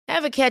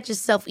Ever catch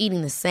yourself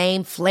eating the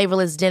same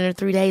flavorless dinner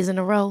 3 days in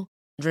a row?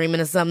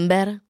 Dreaming of something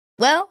better?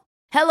 Well,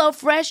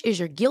 HelloFresh is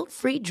your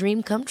guilt-free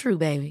dream come true,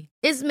 baby.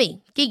 It's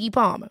me, Keke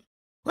Palmer.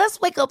 Let's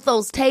wake up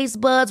those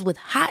taste buds with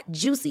hot,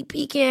 juicy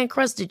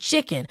pecan-crusted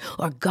chicken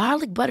or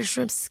garlic butter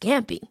shrimp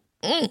scampi.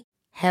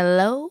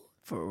 Hello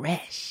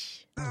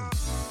Fresh.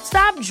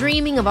 Stop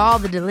dreaming of all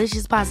the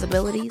delicious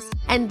possibilities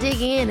and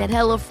dig in at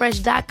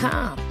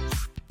HelloFresh.com.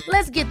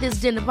 Let's get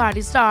this dinner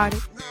party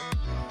started.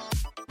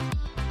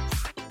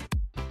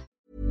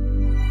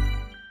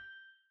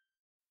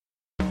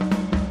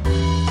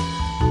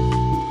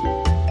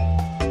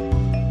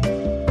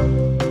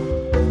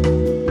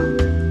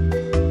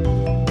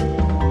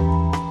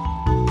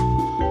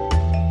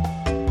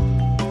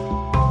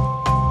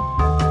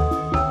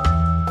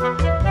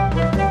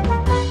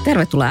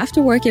 Tervetuloa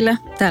Afterworkille.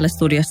 Täällä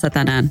studiossa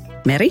tänään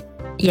Meri,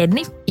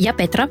 Jenni ja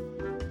Petra.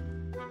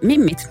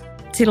 Mimmit,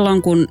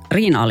 silloin kun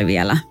Riina oli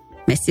vielä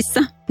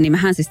messissä, niin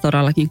mähän siis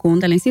todellakin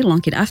kuuntelin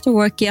silloinkin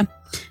Afterworkia.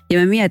 Ja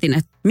mä mietin,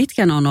 että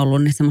mitkä ne on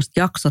ollut ne semmoiset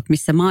jaksot,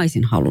 missä mä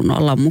olisin halunnut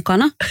olla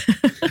mukana.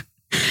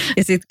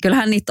 Ja sitten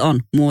kyllähän niitä on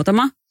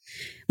muutama.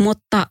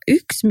 Mutta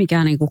yksi,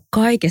 mikä niinku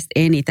kaikesta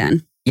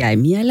eniten jäi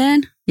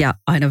mieleen ja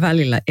aina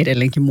välillä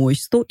edelleenkin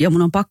muistuu. Ja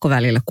mun on pakko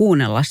välillä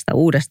kuunnella sitä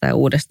uudestaan ja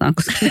uudestaan,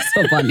 koska se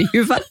on vaan niin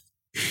hyvä.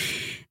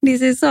 Niin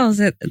siis se on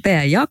se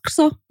teidän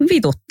jakso,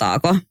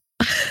 vituttaako?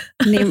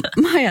 Niin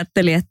mä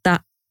ajattelin, että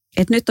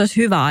nyt olisi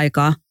hyvä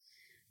aika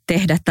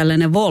tehdä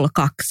tällainen Vol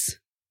 2.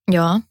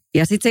 Joo.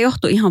 Ja sitten se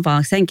johtui ihan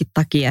vaan senkin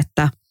takia,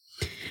 että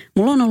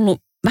mulla on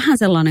ollut vähän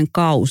sellainen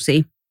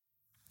kausi,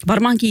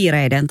 varmaan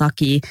kiireiden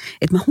takia,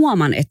 että mä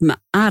huomaan, että mä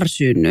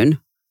ärsyynnyn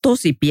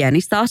tosi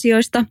pienistä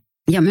asioista.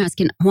 Ja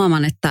myöskin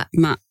huomaan, että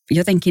mä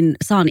jotenkin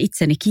saan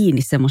itseni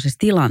kiinni semmoisessa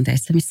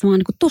tilanteessa, missä mä oon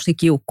niin tosi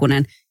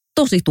kiukkunen,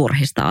 tosi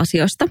turhista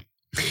asioista.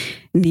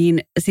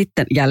 Niin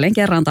sitten jälleen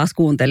kerran taas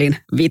kuuntelin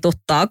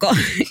vituttaako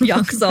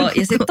jaksoa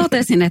ja sitten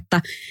totesin,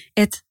 että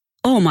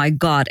oh my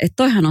god, että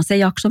toihan on se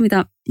jakso,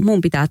 mitä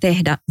mun pitää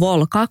tehdä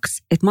Vol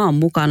 2, että mä oon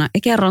mukana ja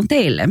kerron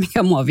teille,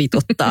 mikä mua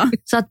vituttaa.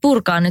 Saat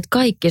purkaa nyt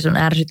kaikki sun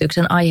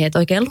ärsytyksen aiheet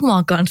oikein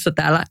luman kanssa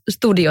täällä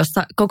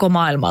studiossa koko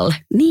maailmalle.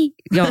 Niin,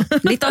 joo.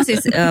 Niitä on siis,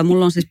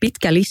 mulla on siis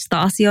pitkä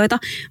lista asioita,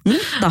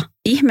 mutta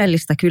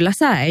ihmeellistä kyllä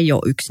sä ei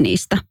ole yksi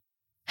niistä.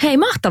 Hei,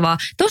 mahtavaa.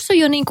 Tuossa on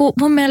jo niinku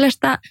mun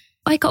mielestä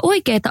aika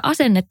oikeaa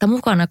asennetta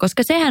mukana,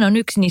 koska sehän on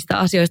yksi niistä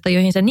asioista,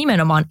 joihin sä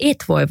nimenomaan et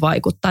voi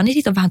vaikuttaa, niin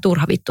siitä on vähän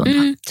turha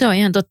vittuntaa. Se on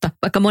ihan totta.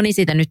 Vaikka moni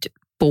siitä nyt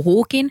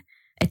puhuukin,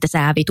 että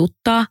sää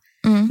vituttaa,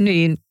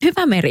 niin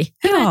hyvä Meri.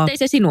 Hyvä, ettei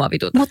se sinua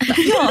vituta. Mutta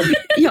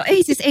joo,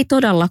 ei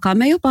todellakaan.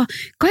 Mä jopa,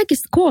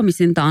 kaikista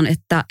koomisinta on,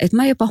 että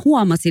mä jopa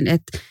huomasin,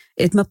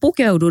 että mä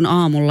pukeudun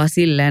aamulla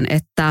silleen,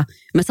 että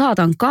mä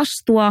saatan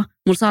kastua,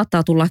 mulla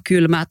saattaa tulla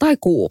kylmä tai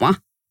kuuma.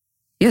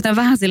 Joten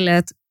vähän silleen,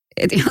 että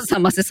ihan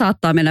sama se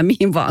saattaa mennä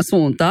mihin vaan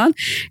suuntaan,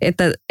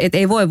 että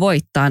ei voi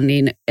voittaa,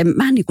 niin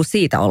mä en niinku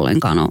siitä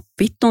ollenkaan ole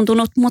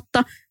vittuuntunut,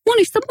 mutta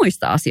monista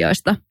muista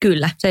asioista.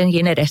 Kyllä,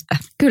 senkin edestä.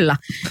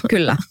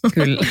 Kyllä.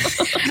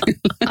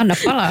 Anna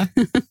palaa.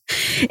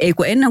 Ei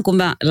kun ennen kuin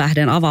mä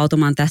lähden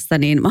avautumaan tästä,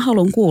 niin mä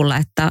haluan kuulla,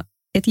 että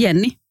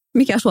Jenni,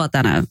 mikä sua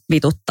tänään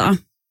vituttaa?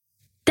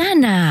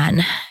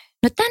 Tänään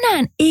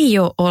ei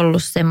ole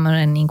ollut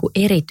semmoinen niinku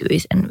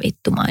erityisen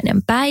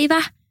vittumainen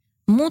päivä,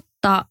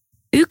 mutta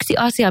yksi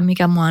asia,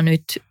 mikä mua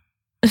nyt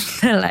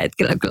tällä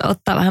hetkellä kyllä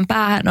ottaa vähän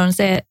päähän, on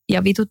se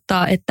ja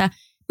vituttaa, että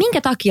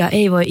minkä takia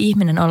ei voi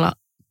ihminen olla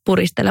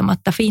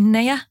puristelematta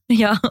finnejä.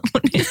 Ja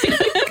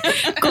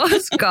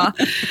koska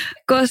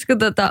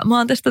mä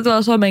oon tästä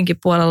tuolla somenkin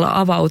puolella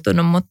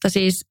avautunut, mutta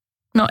siis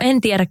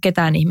en tiedä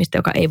ketään ihmistä,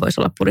 joka ei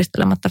voisi olla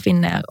puristelematta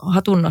finnejä.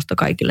 Hatunnosto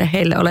kaikille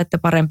heille, olette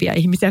parempia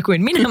ihmisiä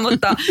kuin minä,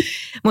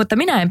 mutta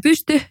minä en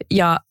pysty.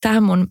 Ja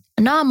tähän mun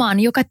naamaan,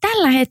 joka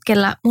tällä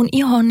hetkellä mun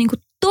iho on niinku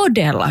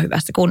todella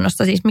hyvässä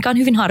kunnossa, siis mikä on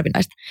hyvin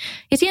harvinaista.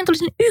 Ja siihen tuli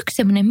yksi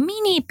semmoinen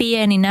mini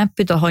pieni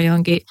näppy tuohon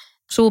johonkin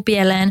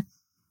suupieleen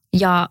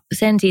ja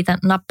sen siitä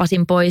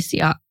nappasin pois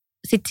ja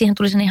sitten siihen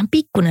tuli semmoinen ihan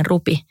pikkunen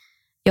rupi,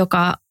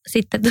 joka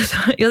sitten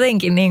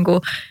jotenkin niin kuin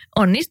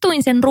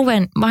onnistuin sen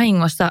ruven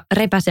vahingossa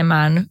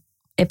repäsemään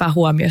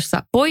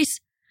epähuomiossa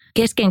pois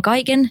kesken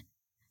kaiken,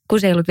 kun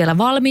se ei ollut vielä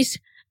valmis.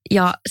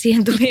 Ja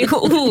siihen tuli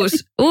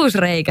uusi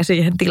reikä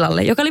siihen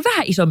tilalle, joka oli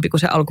vähän isompi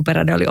kuin se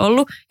alkuperäinen oli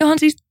ollut, johon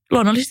siis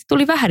luonnollisesti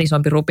tuli vähän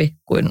isompi rupi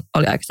kuin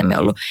oli aikaisemmin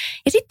ollut.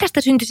 Ja sitten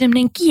tästä syntyi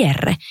sellainen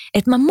kierre,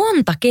 että mä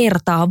monta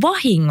kertaa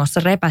vahingossa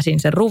repäsin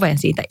sen ruven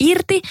siitä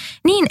irti,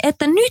 niin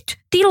että nyt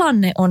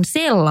tilanne on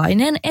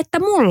sellainen, että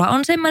mulla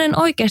on semmoinen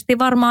oikeasti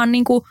varmaan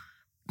niin kuin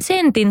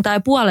sentin tai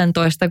 1,5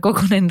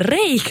 kokoinen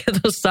reikä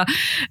tuossa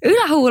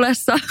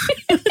ylähuulessa,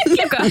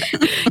 joka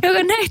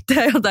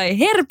näyttää jotain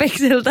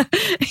herpekseltä.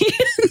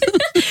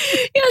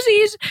 Ja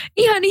siis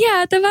ihan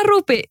jäätävä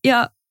rupi.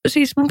 Ja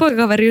siis mun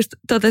poikakaveri just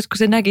totesi, kun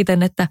se näki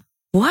tän, että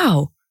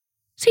wow,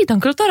 siitä on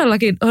kyllä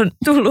todellakin on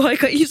tullut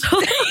aika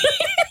iso.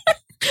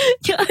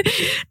 Ja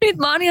Nyt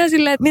mä oon ihan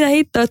silleen, että mitä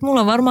hittoa, että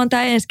mulla on varmaan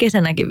tää ensi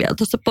kesänäkin vielä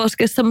tuossa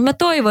poskessa. Mä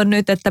toivon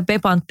nyt, että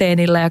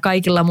Pepanteenilla ja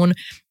kaikilla mun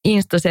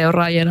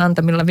Insta-seuraajien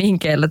antamilla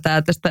vinkkeillä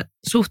tää tästä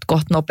suht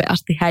koht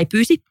nopeasti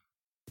häipyisi.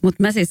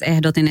 Mutta mä siis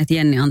ehdotin, että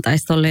Jenni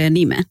antaisi tolle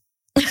nimen.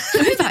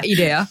 Hyvä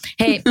idea.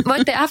 Hei,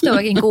 voitte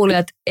Afterworkin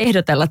kuulijat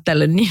ehdotella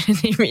tälle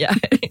nimiä.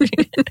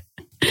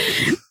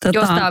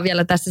 Jos tää on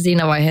vielä tässä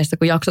siinä vaiheessa,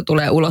 kun jakso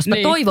tulee ulos. Mä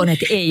toivon,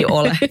 että ei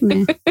ole.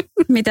 Niin.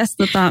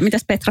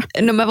 Mitäs Petra?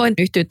 No mä voin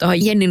yhtyä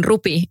tuohon Jennin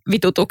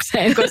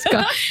rupi-vitutukseen,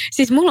 koska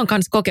siis mulla on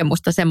myös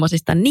kokemusta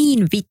semmosista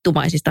niin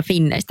vittumaisista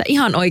finneistä.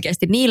 Ihan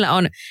oikeasti niillä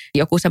on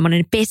joku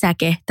semmoinen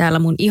pesäke täällä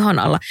mun ihon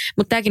alla,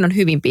 mutta tämäkin on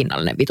hyvin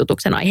pinnallinen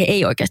vitutuksen aihe,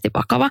 ei oikeasti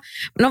vakava.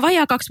 No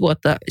vajaa 2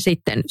 vuotta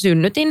sitten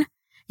synnytin.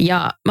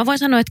 Ja mä voin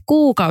sanoa, että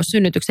kuukausi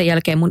synnytyksen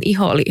jälkeen mun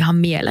iho oli ihan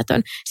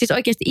mieletön. Siis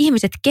oikeasti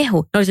ihmiset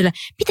kehu, ne oli silleen,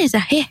 miten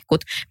sä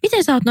hehkut,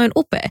 miten sä oot noin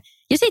upea.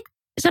 Ja sitten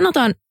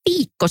sanotaan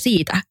viikko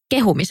siitä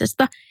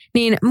kehumisesta,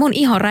 niin mun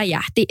iho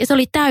räjähti ja se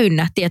oli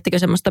täynnä, tiedättekö,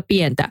 semmoista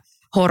pientä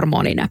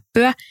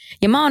hormoninäppyä.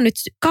 Ja mä oon nyt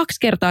 2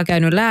 kertaa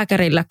käynyt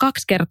lääkärillä,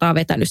 2 kertaa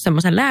vetänyt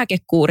semmoisen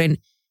lääkekuurin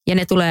ja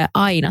ne tulee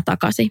aina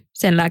takaisin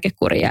sen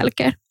lääkekuurin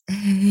jälkeen.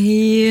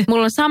 Ei.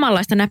 Mulla on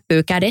samanlaista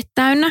näppyä kädet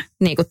täynnä,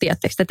 niin kuin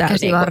tiedättekö tätä?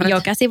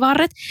 Käsivarret.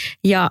 Käsivarret.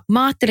 Ja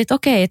mä ajattelin, että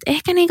okei, että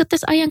ehkä niin kuin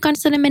tässä ajan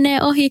kanssa ne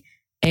menee ohi.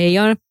 Ei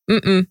ole.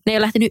 Ne ei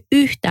ole lähtenyt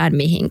yhtään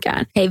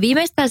mihinkään. Hei,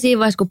 viimeistään siinä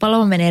vaiheessa, kun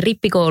Paloma menee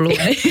rippikouluun.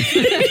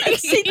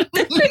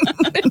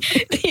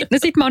 No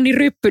sit mä oon niin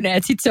ryppynen,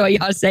 että sit se on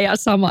ihan se ja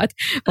sama, että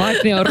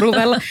vaikka ne on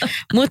ruvella.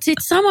 Mutta sit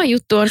sama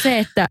juttu on se,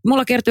 että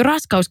mulla kertyi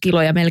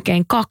raskauskiloja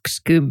melkein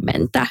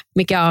 20,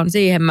 mikä on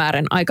siihen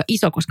määrän aika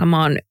iso, koska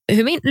mä oon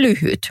hyvin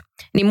lyhyt.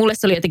 Niin mulle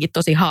se oli jotenkin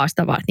tosi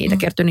haastavaa, että niitä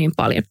kertyi niin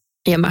paljon.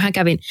 Ja mähän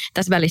kävin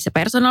tässä välissä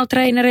personal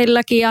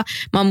trainerilläkin ja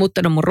mä oon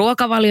muuttanut mun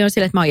ruokavalion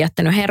sille, että mä oon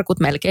jättänyt herkut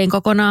melkein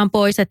kokonaan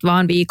pois, että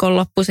vaan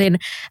viikonloppuisin.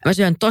 Mä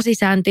syön tosi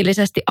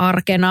sääntillisesti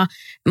arkena.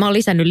 Mä oon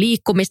lisännyt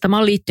liikkumista, mä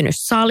oon liittynyt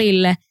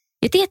salille.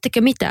 Ja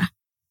tiedättekö mitä?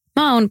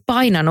 Mä oon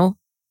painanut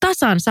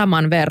tasan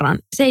saman verran,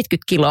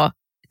 70 kiloa,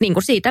 niin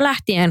kuin siitä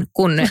lähtien,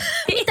 kun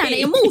mitään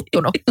ei ole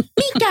muuttunut.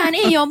 Mikään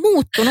ei ole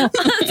muuttunut.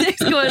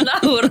 Anteeksi, kun mä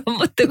nauran,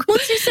 mutta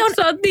siis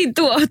sä oot niin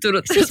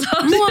tuohtunut. Siis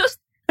mua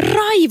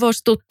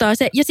raivostuttaa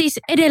se, ja siis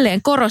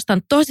edelleen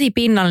korostan, tosi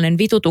pinnallinen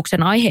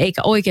vitutuksen aihe,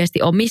 eikä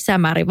oikeasti ole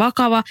missään määrin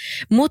vakava,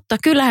 mutta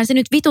kyllähän se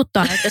nyt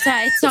vituttaa, että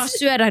sä et saa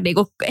syödä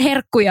niinku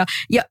herkkuja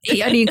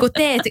ja niinku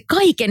teet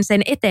kaiken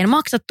sen eteen,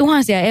 maksat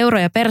 1000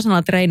 euroja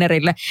personal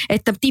trainerille,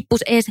 että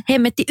tippus ees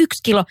hemmetti 1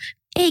 kilo.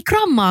 Ei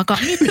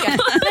grammaakaan mitkään.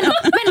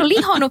 Mä en ole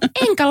lihonut,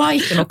 enkä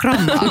laihtunut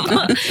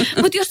grammaakaan.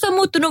 Mutta jos se on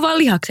muuttunut vaan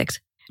lihakseksi.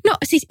 No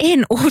siis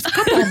en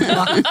usko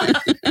mua.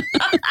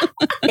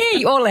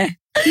 Ei ole.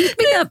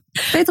 Mitä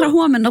Petra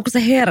huomenna, kun sä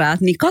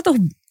heräät, niin kato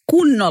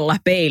kunnolla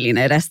peilin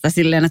edestä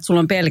silleen, että sulla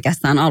on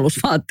pelkästään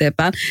alusvaatteet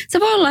päällä. Se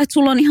voi olla, että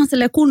sulla on ihan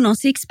silleen kunnon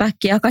sixpack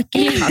ja kaikki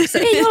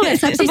lihakset. Ei ole.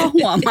 Sä et siis, vaan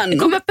huomannut.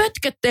 Kun mä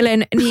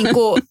pötköttelen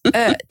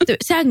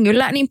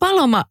sängyllä, niin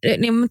Paloma,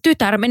 niin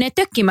tytär menee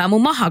tökkimään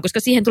mun mahaa, koska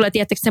siihen tulee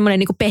tietysti semmoinen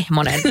niin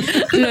pehmonen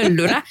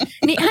löllyrä.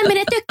 Niin hän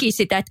menee tökkiä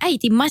sitä, että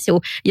äiti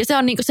masu. Ja se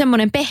on niin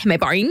semmoinen pehmeä,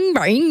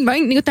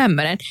 niin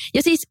tämmöinen.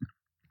 Ja siis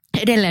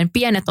edelleen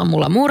pienet on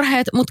mulla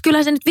murheet, mutta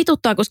kyllä se nyt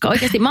vituttaa, koska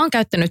oikeasti mä oon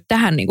käyttänyt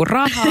tähän niinku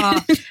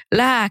rahaa,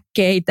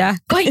 lääkkeitä,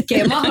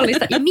 kaikkea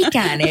mahdollista ja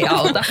mikään ei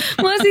auta.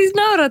 Mä siis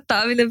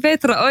naurattaa, miten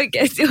Petra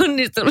oikeasti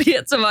onnistui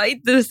lietsomaan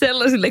itsensä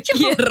sellaisille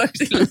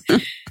kierroksille.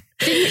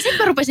 Sitten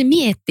mä rupesin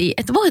miettimään,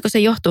 että voiko se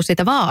johtua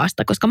siitä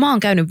vaasta, koska mä oon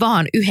käynyt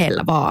vaan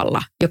yhdellä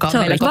vaalla, joka on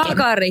meillä kotona.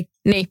 Vaaka on rikki.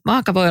 Niin,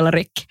 vaaka voi olla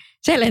rikki.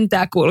 Se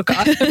lentää,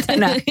 kuulkaa,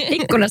 tänään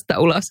ikkunasta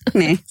ulos.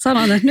 Niin,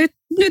 sanon, että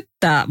nyt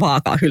tää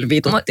vaaka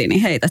hylvitutti,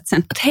 niin heität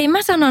sen. Hei,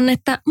 mä sanon,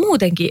 että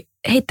muutenkin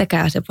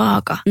heittäkää se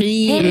vaaka.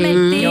 Niin.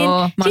 Hemmettiin.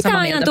 Joo, sitä on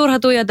aina turha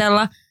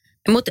tuijotella.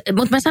 Mutta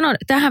mä sanon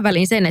tähän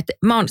väliin sen, että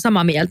mä oon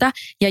samaa mieltä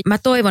ja mä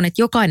toivon,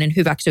 että jokainen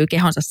hyväksyy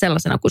kehonsa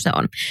sellaisena kuin se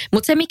on.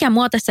 Mutta se, mikä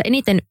mua tässä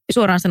eniten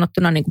suoraan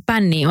sanottuna niin kuin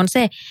pännii, on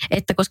se,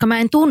 että koska mä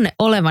en tunne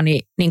olevani,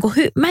 niin kuin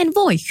mä en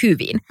voi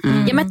hyvin.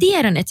 Ja mä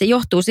tiedän, että se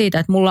johtuu siitä,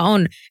 että mulla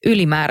on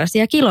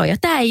ylimääräisiä kiloja.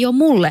 Tää ei ole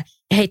mulle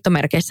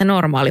heittomerkeissä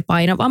normaali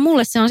paino, vaan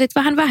mulle se on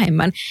sitten vähän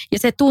vähemmän. Ja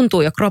se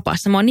tuntuu jo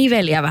kropassa. Mua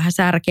niveliä vähän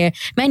särkee.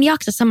 Mä en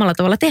jaksa samalla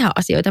tavalla tehdä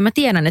asioita. Mä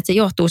tiedän, että se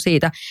johtuu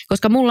siitä,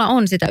 koska mulla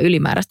on sitä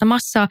ylimääräistä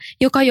massaa,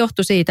 joka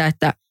johtuu siitä,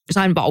 että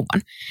sain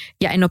vauvan.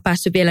 Ja en ole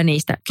päässyt vielä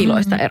niistä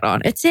kiloista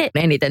eroon. Että se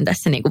eniten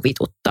tässä niinku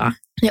vituttaa.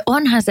 Ja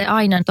onhan se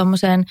aina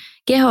tommoseen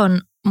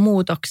kehon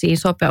muutoksiin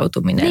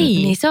sopeutuminen.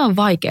 Niin se on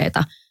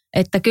vaikeeta.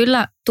 Että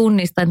kyllä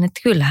tunnistan, että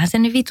kyllähän se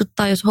niin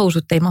vituttaa, jos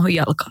housut ei mahu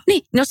jalkaan.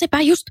 Niin, no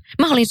sepä just.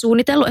 Mä olin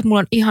suunnitellut, että mulla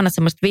on ihanat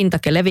semmoiset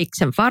Vintage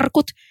Leviksen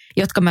farkut,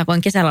 jotka mä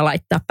voin kesällä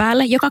laittaa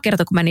päälle. Joka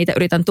kerta, kun mä niitä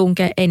yritän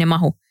tunkea, ei ne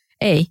mahu.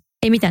 Ei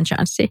mitään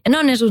chanssia. Ne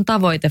on ne sun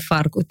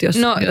tavoitefarkut, jos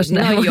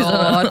ne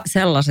joo,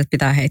 sellaiset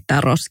pitää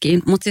heittää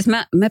roskiin. Mutta siis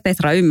mä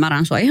Petra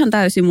ymmärrän sua ihan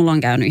täysin. Mulla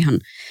on käynyt ihan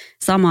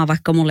samaa,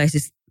 vaikka mulla ei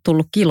siis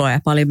tullut kiloja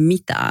paljon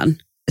mitään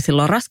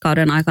silloin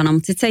raskauden aikana,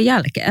 mutta sitten sen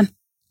jälkeen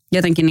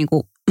jotenkin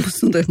niinku musta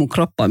tuntuu, että mun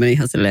kroppa meni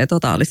ihan silleen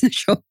totaalisen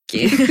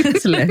shokkiin.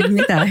 Silleen,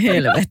 mitä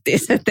helvettiä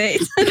sä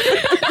teit?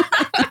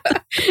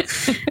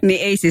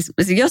 Niin ei siis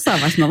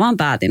jossain vaiheessa mä vaan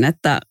päätin,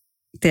 että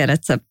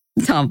tiedätkö,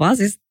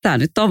 tää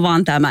nyt on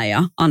vaan tämä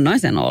ja annoin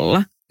sen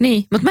olla.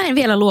 Niin, mutta mä en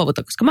vielä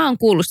luovuta, koska mä oon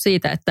kuullut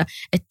siitä, että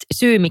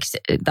syy, miksi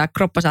tämä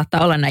kroppa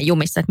saattaa olla näin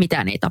jumissa, että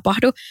mitään ei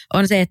tapahdu,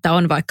 on se, että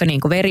on vaikka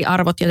niinku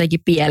veriarvot jotenkin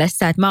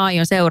pielessä, että mä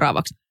aion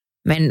seuraavaksi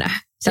mennä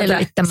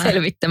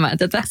selvittämään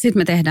tätä. Sitten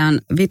me tehdään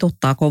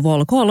Vituttaako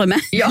Vol 3,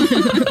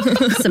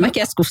 jossa me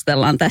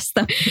keskustellaan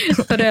tästä.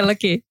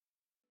 Todellakin.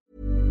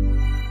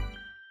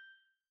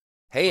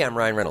 Hey, I'm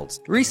Ryan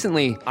Reynolds.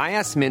 Recently, I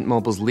asked Mint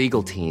Mobile's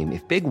legal team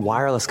if big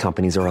wireless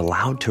companies are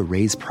allowed to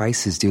raise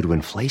prices due to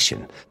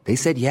inflation. They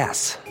said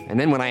yes. And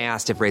then when I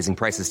asked if raising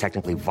prices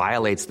technically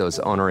violates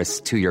those onerous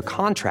two-year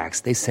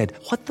contracts, they said,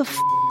 "What the f***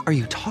 are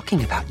you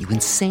talking about, you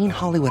insane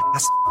Hollywood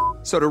ass?"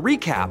 So to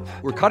recap,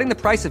 we're cutting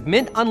the price of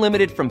Mint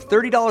Unlimited from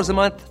 $30 a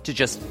month to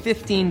just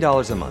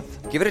 $15 a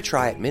month. Give it a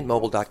try at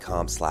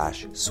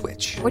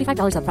mintmobile.com/switch.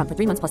 $45 up front for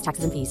 3 months plus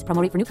taxes and fees.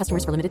 Promo rate for new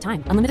customers for limited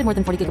time. Unlimited more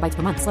than 40 gigabytes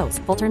per month.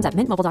 Slows full terms at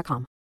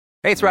mintmobile.com.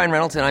 Hey, it's Ryan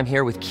Reynolds, and I'm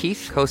here with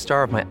Keith,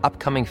 co-star of my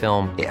upcoming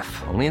film, If,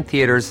 only in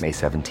theaters May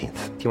 17th.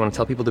 Do you want to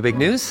tell people the big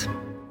news?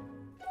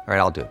 All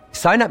right, I'll do it.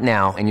 Sign up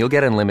now and you'll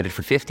get unlimited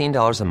for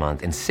 $15 a month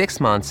and 6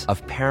 months of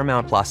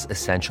Paramount Plus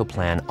Essential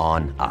Plan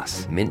on us.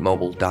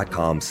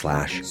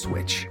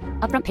 mintmobile.com/switch.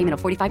 Upfront payment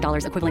of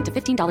 $45 equivalent to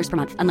 $15 per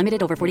month.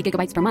 Unlimited over 40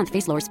 gigabytes per month.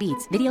 Face lower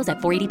speeds. Videos at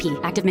 480p.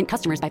 Active Mint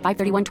customers by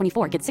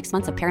 531.24 get 6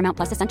 months of Paramount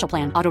Plus Essential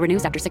Plan. Auto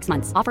renews after 6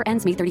 months. Offer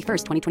ends May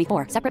 31st,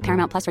 2024. Separate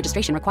Paramount Plus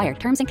registration required.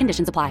 Terms and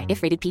conditions apply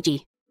if rated PG.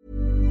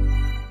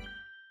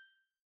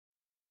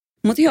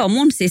 Mutta joo,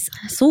 mun siis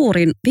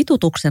suurin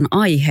vitutuksen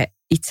aihe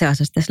itse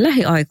asiassa tässä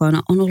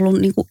lähiaikoina on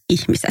ollut niinku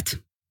ihmiset.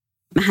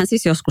 Mähän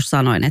siis joskus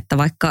sanoin, että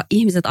vaikka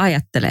ihmiset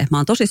ajattelee, mä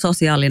oon tosi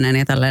sosiaalinen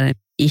ja tällainen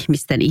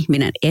ihmisten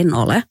ihminen, en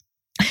ole.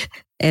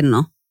 En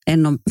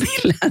ole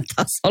millään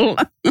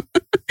tasolla.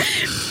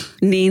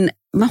 Niin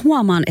mä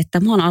huomaan, että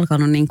mä oon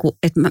alkanut niinku,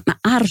 että mä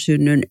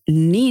ärsynnyn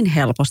niin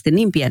helposti,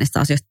 niin pienistä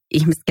asioista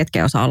ihmiset, ketkä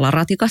ei osaa olla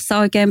ratikassa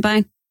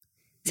oikeinpäin.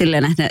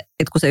 Silleen, että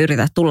kun sä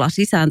yrität tulla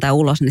sisään tai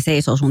ulos, niin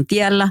seisoo sun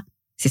tiellä.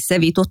 Siis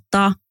se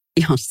vituttaa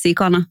ihan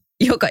sikana.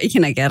 Joka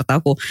ikinä kertaa,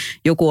 kun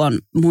joku on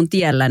mun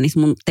tiellä, niin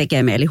mun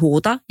tekee mieli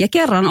huutaa. Ja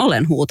kerran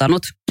olen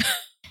huutanut.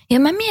 Ja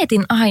mä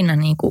mietin aina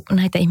niin kuin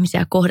näitä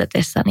ihmisiä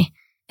kohdatessani,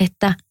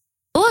 että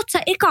oot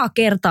sä ekaa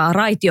kertaa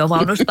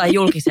raitiovaunussa tai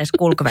julkisessa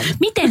kulkuvälineessä?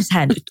 Miten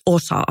sä nyt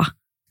osaa?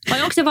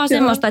 Vai onko se vaan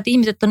semmoista, että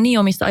ihmiset on niin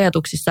omissa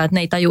ajatuksissaan, että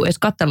ne ei taju edes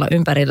katsella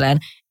ympärilleen,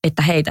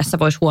 että hei, tässä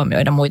voisi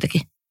huomioida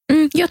muitakin?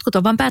 Jotkut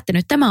on vaan päättänyt,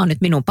 että tämä on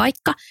nyt minun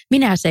paikka,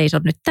 minä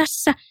seison nyt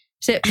tässä.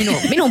 Se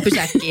minun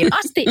pysäkkiin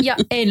asti ja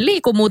en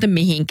liiku muuten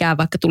mihinkään,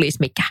 vaikka tulisi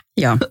mikä.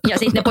 Joo. Ja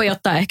sitten ne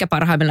pojottaa ehkä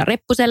parhaimmillaan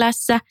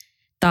reppuselässä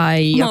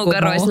tai joku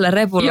moukaroisella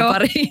repulla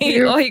pari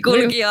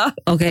ohikulkijaa.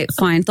 Okei,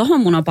 fine.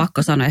 Tohon mun on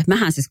pakko sanoa, että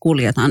mähän siis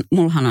kuljetan.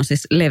 Mullahan on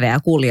siis leveä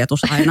kuljetus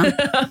aina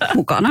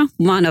mukana.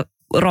 Mä aina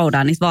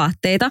roudaan niitä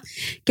vaatteita.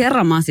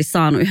 Kerran mä oon siis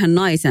saanut yhden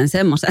naisen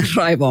semmoisen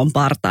raivoon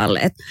partaalle,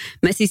 että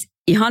mä siis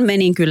ihan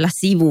menin kyllä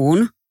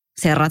sivuun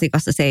sen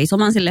ratikassa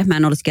seisomaan sille, että mä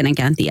en olisi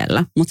kenenkään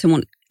tiellä. Mutta se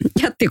mun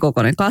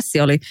jättikokoinen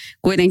kassi oli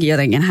kuitenkin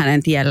jotenkin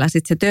hänen tiellä.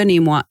 Sitten se töni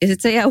mua ja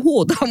sitten se jäi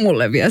huutaa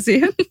mulle vielä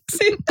siihen.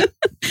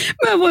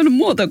 Mä en voinut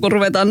muuta kuin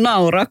ruveta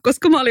nauraa,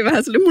 koska mä olin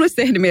vähän silleen, mulle se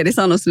tehnyt mieli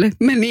sanoa sille,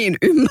 että mä niin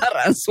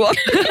ymmärrän sua.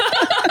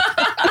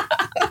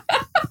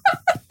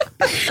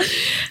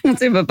 Mutta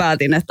sitten mä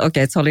päätin, että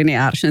okei, että se oli niin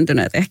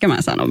ärsyntynyt, että ehkä mä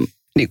en sano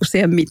niinku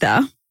siihen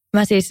mitään.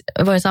 Mä siis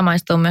voin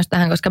samaistua myös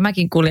tähän, koska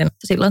mäkin kuljen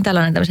silloin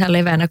tällaisen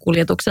leveänä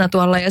kuljetuksena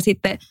tuolla ja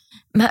sitten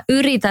mä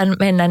yritän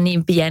mennä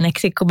niin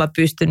pieneksi, kun mä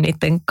pystyn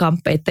niiden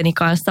kamppeitteni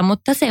kanssa,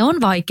 mutta se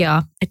on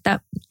vaikeaa, että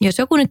jos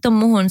joku nyt on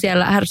muhun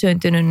siellä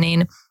ärsyyntynyt,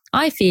 niin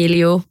I feel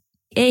you,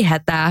 ei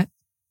hätää,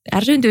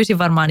 ärsyyntyisin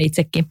varmaan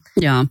itsekin.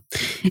 Joo,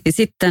 ja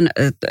sitten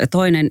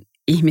toinen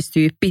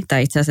ihmistyyppi,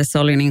 tai itse asiassa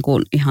oli niin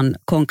kuin ihan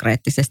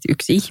konkreettisesti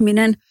yksi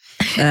ihminen,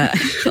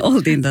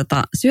 oltiin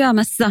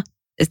syömässä,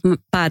 ja sitten mä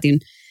päätin,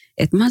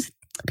 että mä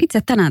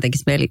itse tänään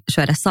tekisi mieli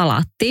syödä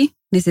salaattia.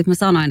 Niin sitten mä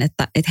sanoin,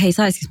 että hei,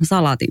 saisinko mä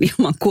salaatin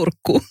ilman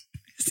kurkkua?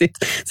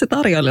 Sitten se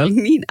tarjoilija oli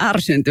niin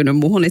ärsyntynyt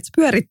muhun, että se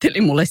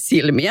pyöritteli mulle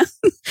silmiä.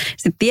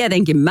 Sitten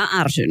tietenkin mä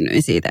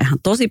ärsynnyin siitä ihan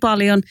tosi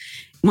paljon.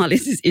 Mä olin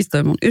siis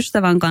istuin mun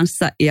ystävän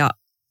kanssa ja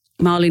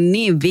mä olin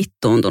niin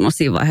vittuuntunut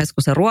siinä vaiheessa,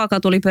 kun se ruoka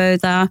tuli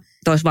pöytään.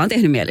 Olisi vaan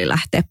tehnyt mieli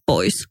lähteä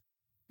pois.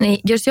 Niin,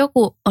 jos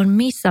joku on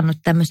missannut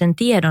tämmöisen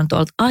tiedon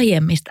tuolta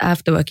aiemmista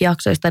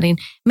Afterwork-jaksoista, niin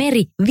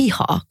Meri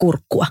vihaa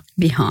kurkkua.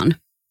 Vihaan.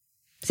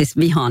 Siis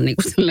vihaan niin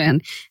kuin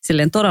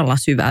silleen todella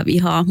syvää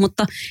vihaa,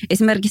 mutta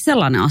esimerkiksi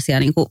sellainen asia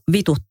niin kuin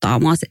vituttaa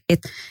mua,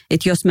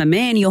 että jos mä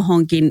menen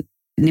johonkin,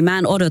 niin mä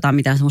en odota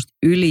mitään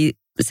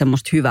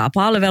semmoista hyvää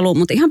palvelua,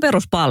 mutta ihan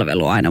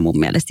peruspalvelu aina mun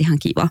mielestä ihan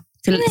kiva.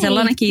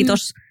 Sellainen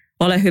kiitos,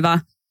 ole hyvä.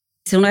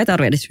 Sinun ei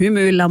tarvitse edes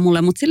hymyillä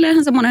mulle, mutta silleen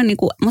ihan semmoinen, niin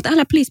kuin, mutta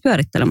älä please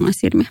pyörittele mulle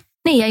silmiä.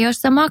 Niin, ja jos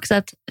sä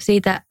maksat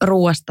siitä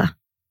ruoasta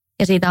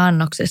ja siitä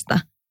annoksesta,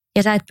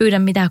 ja sä et pyydä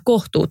mitään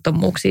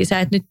kohtuuttomuuksia,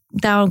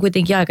 tää on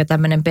kuitenkin aika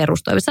tämmöinen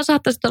perustoive. Sä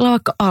saattaisit olla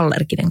vaikka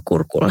allerginen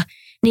kurkulle.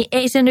 Niin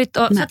ei se nyt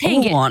ole, sä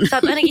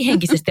oot ainakin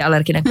henkisesti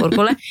allerginen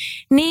kurkulle,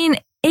 niin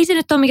ei se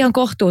nyt ole mikään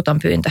kohtuuton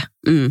pyyntö.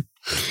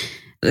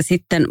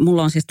 Sitten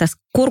mulla on siis tässä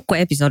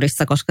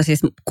kurkkuepisodissa, koska siis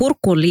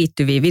kurkkuun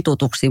liittyviä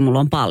vitutuksia mulla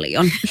on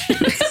paljon.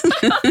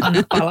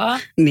 Anna palaa.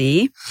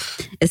 Niin.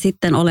 Ja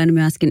sitten olen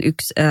myöskin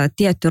yksi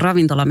tietty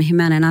ravintola, mihin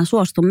mä en enää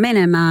suostu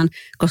menemään,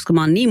 koska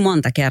mä oon niin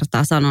monta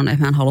kertaa sanonut,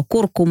 että mä en halua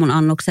kurkkua mun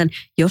annoksen.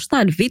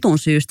 Jostain vitun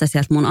syystä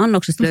sieltä mun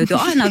annoksesta löytyy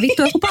aina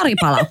vittu joku pari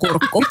palaa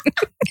kurkku.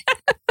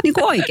 Niin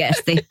kuin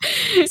oikeasti.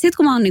 Sitten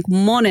kun mä oon niin kuin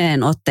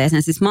moneen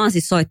otteeseen, siis mä oon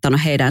siis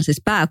soittanut heidän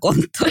siis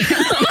pääkonttoriin.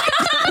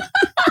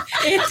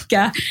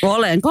 Etkä.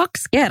 Olen 2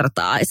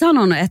 kertaa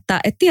sanonut, että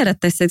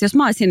tiedätte, että jos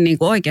mä olisin niin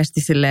kuin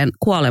oikeasti silleen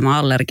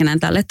kuolema-allerginen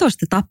tälle, että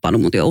olisitte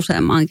tappanut mut jo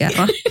useamman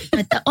kerran.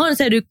 Että on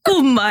se nyt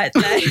kumma, että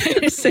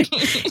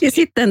ja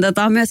sitten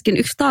myöskin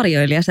yksi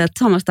tarjoilija sieltä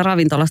samasta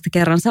ravintolasta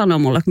kerran sanoi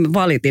mulle, kun mä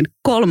valitin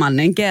 3.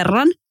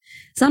 kerran,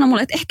 sanoi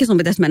mulle, että ehkä sun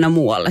pitäisi mennä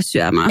muualle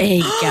syömään.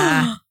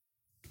 Eikä.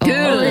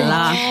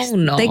 Kyllä.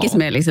 No. Tekisi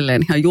mieli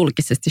silleen ihan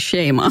julkisesti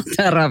shameaa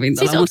tämä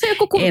ravintola, siis onko se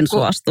joku en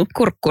suostu.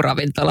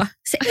 Kurkkuravintola?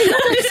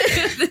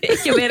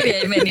 Ja veri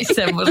ei menisi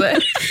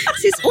semmoiseen.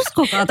 Siis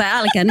uskokaa tai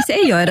älkää, niin se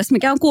ei ole edes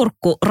mikään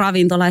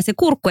kurkkuravintola ja se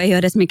kurkku ei ole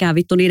edes mikään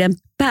vittu niiden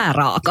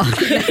pääraaka.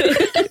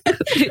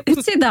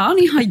 Mutta sitä on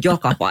ihan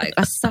joka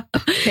paikassa.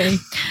 Okay.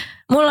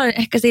 Mulla on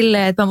ehkä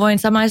silleen, että mä voin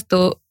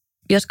samaistua,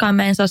 joskaan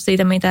mä en saa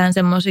siitä mitään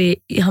semmoisia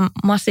ihan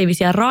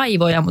massiivisia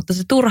raivoja, mutta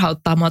se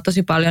turhauttaa mua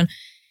tosi paljon.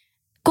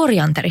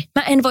 Korianteri.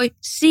 Mä en voi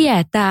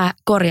sietää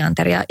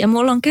korianteria. Ja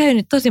mulla on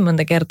käynyt tosi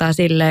monta kertaa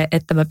silleen,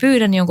 että mä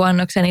pyydän jonkun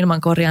annoksen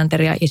ilman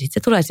korianteria ja sitten se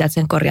tulee sieltä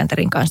sen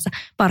korianterin kanssa.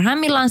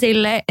 Parhaimmillaan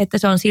silleen, että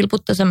se on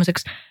silputtu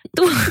semmoiseksi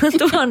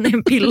 1000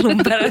 pillun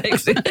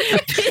päreiksi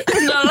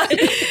pinnalle.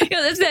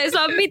 Joten se ei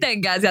saa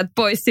mitenkään sieltä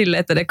pois silleen,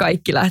 että ne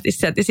kaikki lähtisi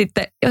sieltä. Ja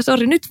sitten,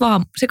 sori, nyt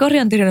vaan se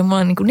korianteri on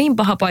mulla niin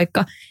paha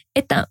paikka,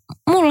 että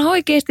mulla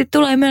oikeasti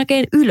tulee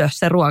melkein ylös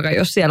se ruoka,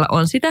 jos siellä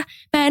on sitä.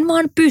 Mä en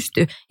vaan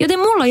pysty. Joten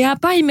mulla jää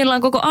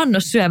pahimmillaan koko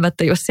annos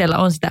syömättä, jos siellä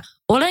on sitä.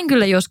 Olen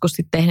kyllä joskus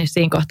sitten tehnyt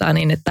siinä kohtaa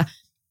niin, että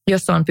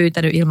jos on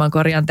pyytänyt ilman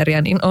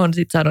korianteria, niin on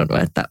sitten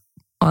sanonut, että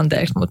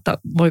anteeksi, mutta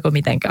voiko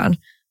mitenkään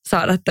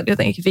saada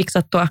jotenkin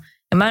fiksattua.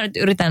 Ja mä nyt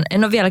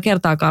en ole vielä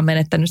kertaakaan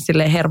menettänyt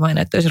silleen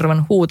hermoina, että olisi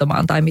ruvennut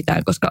huutamaan tai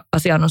mitään, koska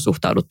asiaan on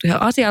suhtauduttu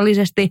ihan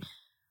asiallisesti.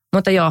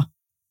 Mutta joo.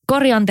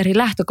 Korianteri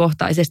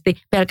lähtökohtaisesti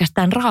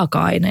pelkästään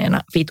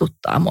raaka-aineena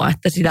vituttaa mua,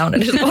 että sitä on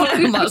edes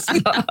olemassa.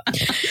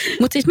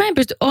 Mutta siis mä en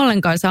pysty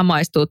ollenkaan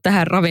samaistumaan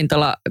tähän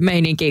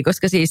ravintolameininkiin,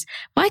 koska siis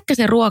vaikka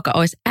se ruoka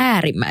olisi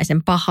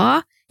äärimmäisen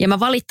pahaa, ja mä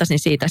valittasin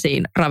siitä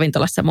siinä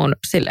ravintolassa mun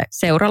sille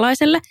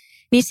seuralaiselle,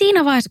 niin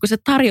siinä vaiheessa, kun se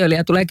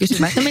tarjoilija tulee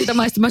kysymään, että miltä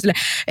maistuu, mä sille,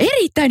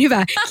 erittäin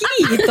hyvä,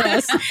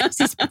 kiitos.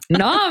 Siis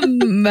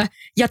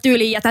ja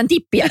tyyliin jätän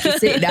tippiäkin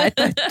siinä,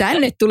 että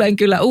tänne tulen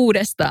kyllä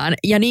uudestaan.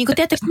 Ja niin kuin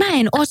tiedätkö, mä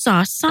en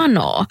osaa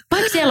sanoa.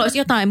 Vaikka siellä olisi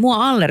jotain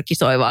mua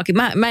allergisoivaakin,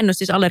 mä en ole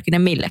siis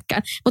allerginen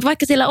millekään, mutta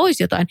vaikka siellä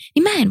olisi jotain,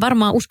 niin mä en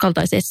varmaan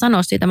uskaltaisi edes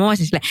sanoa siitä. Mä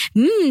voisin silleen,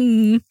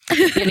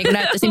 ja niin kuin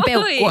näyttäisin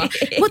peukkua.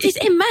 Mutta siis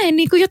mä en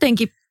niin kuin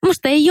jotenkin,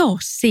 musta ei ole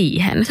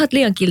siihen. Sä oot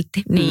liian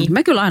kiltti. Niin.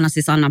 Mä kyllä aina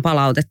siis annan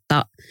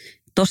palautetta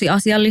tosi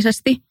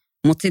asiallisesti,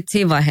 mutta sitten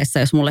siinä vaiheessa,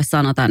 jos mulle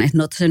sanotaan, että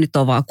no se nyt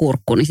on vaan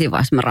kurkku, niin siinä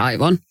vaiheessa mä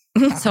raivon.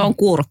 Se on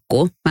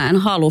kurkku. Mä en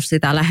halua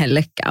sitä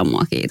lähellekään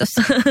mua, kiitos.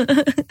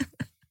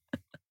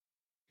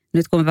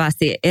 Nyt kun me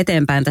päästiin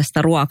eteenpäin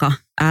tästä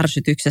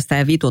ruoka-ärsytyksestä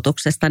ja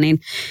vitutuksesta, niin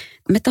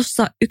me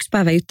tuossa yksi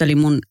päivä juttelin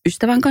mun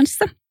ystävän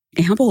kanssa.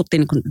 Ihan puhuttiin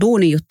niin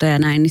duunijuttuja ja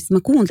näin, niin mä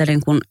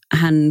kuuntelin, kun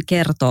hän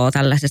kertoo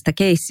tällaisesta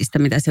keissistä,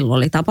 mitä silloin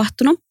oli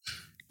tapahtunut.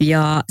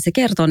 Ja se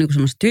kertoo niin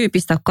semmoista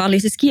tyypistä, joka oli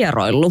siis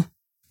kieroillut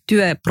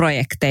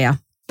työprojekteja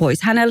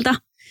pois häneltä.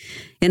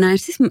 Ja näin,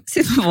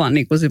 siis mä vaan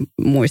niin kuin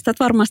muistat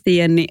varmasti,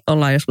 Jenni,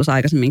 ollaan joskus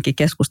aikaisemminkin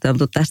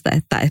keskusteltu tästä,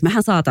 että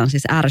mehän saatan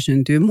siis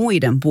ärsyntyä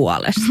muiden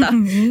puolesta.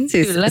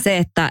 Siis kyllä. Se,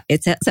 että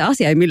se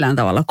asia ei millään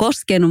tavalla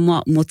koskenut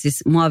mua, mutta siis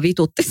mua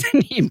vitutti se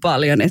niin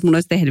paljon, että mun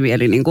olisi tehnyt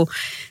mieli niin kuin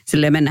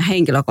silleen mennä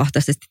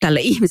henkilökohtaisesti tälle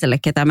ihmiselle,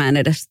 ketä mä en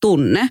edes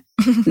tunne,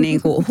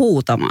 niin kuin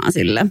huutamaan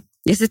sille.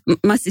 Ja sitten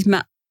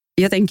mä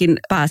jotenkin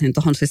pääsin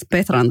tuohon siis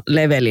Petran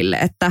levelille,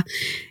 että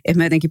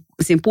mä jotenkin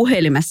siinä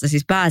puhelimessa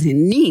siis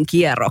pääsin niin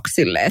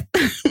kierroksille, että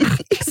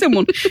se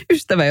mun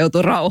ystävä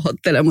joutui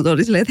rauhoittelemaan, mutta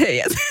oli silleen, että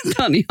hei,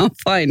 tämä on ihan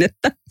fine.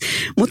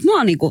 Mutta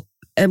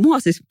mua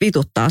siis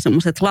vituttaa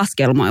semmoiset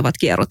laskelmoivat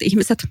kierrot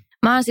ihmiset.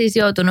 Mä oon siis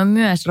joutunut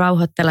myös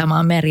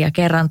rauhoittelemaan Meriä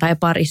kerran tai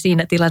pari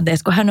siinä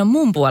tilanteessa, kun hän on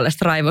mun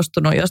puolesta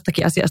raivostunut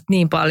jostakin asiasta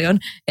niin paljon,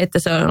 että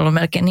se on ollut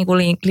melkein niin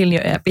kuin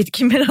linjoja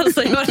pitkin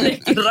menossa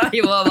jonnekin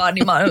raivoavaa,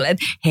 niin mä oon ollut,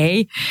 että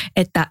hei,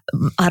 että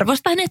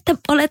arvostan, että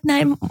olet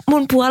näin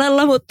mun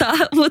puolella, mutta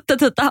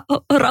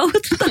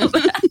rauhoitutaan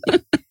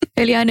vähän.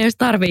 Eli aina jos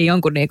tarvii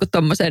jonkun niinku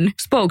tommosen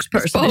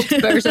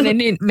spokespersonin,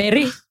 niin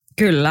Meri.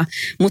 Kyllä,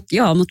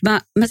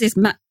 mutta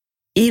mä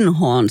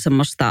inhoon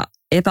semmoista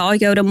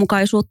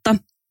epäoikeudenmukaisuutta.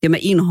 Ja me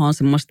inhoon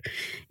semmoista,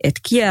 että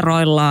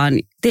kieroillaan,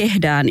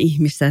 tehdään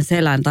ihmisten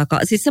selän takaa.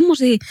 Siis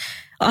semmoisia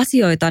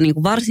asioita, niin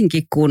kuin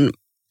varsinkin kun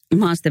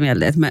mä oon sitä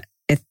mieltä,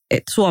 että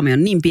Suomi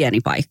on niin pieni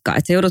paikka,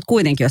 että sä joudut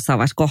kuitenkin jossain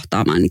vaiheessa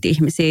kohtaamaan niitä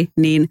ihmisiä,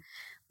 niin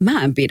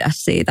mä en pidä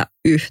siitä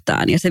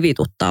yhtään ja se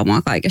vituttaa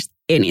mua kaikesta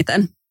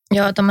eniten.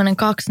 Joo, tämmöinen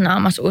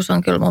kaksinaamaisuus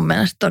on kyllä mun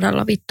mielestä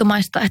todella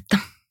vittumaista, että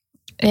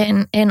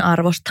en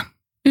arvosta.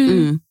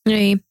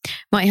 Niin,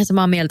 mä oon ihan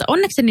samaa mieltä.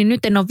 Onnekseni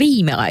nyt en ole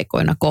viime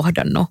aikoina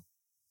kohdannut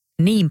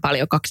niin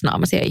paljon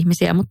kaksinaamaisia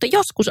ihmisiä, mutta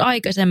joskus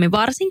aikaisemmin,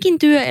 varsinkin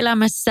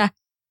työelämässä,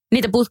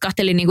 niitä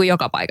putkahteli niin kuin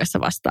joka paikassa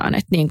vastaan.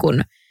 Että niin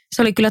kuin,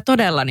 se oli kyllä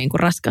todella niin kuin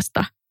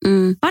raskasta.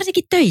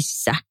 Varsinkin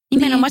töissä.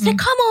 Nimenomaan se,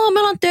 come on, me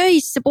ollaan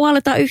töissä,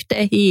 puhalletaan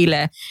yhteen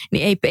hiileen.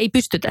 Niin ei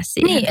pystytä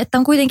siihen. Niin, että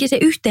on kuitenkin se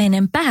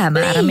yhteinen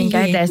päämäärä,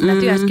 minkä eteen sitä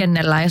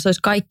työskennellään. Ja se olisi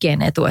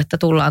kaikkien etu, että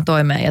tullaan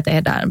toimeen ja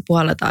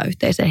puhalletaan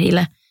yhteiseen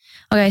hiileen.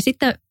 Okei,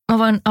 sitten mä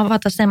voin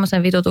avata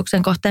semmoisen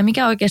vitutuksen kohteen,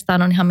 mikä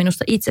oikeastaan on ihan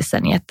minusta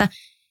itsessäni, että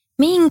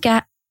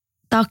minkä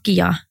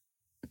takia,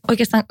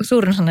 oikeastaan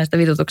suurin osa näistä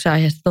vitutuksen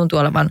aiheista tuntuu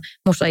olevan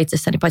musta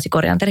itsessäni, paitsi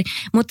korianteri,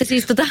 mutta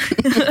siis,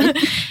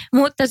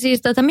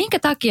 minkä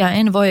takia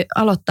en voi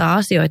aloittaa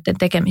asioiden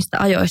tekemistä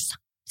ajoissa?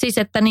 Siis,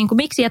 että niin kuin,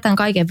 miksi jätän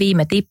kaiken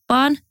viime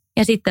tippaan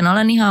ja sitten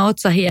olen ihan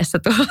otsahiessä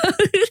tuolla,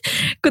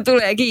 kun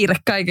tulee kiire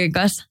kaiken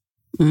kanssa.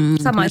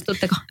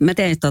 Samaistutteko? Mä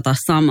tein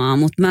samaa,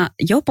 mutta mä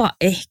jopa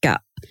ehkä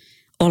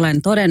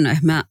olen todennut,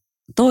 että mä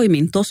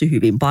toimin tosi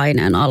hyvin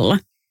paineen alla.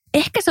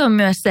 Ehkä se on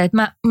myös se,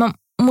 että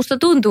musta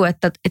tuntuu,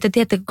 että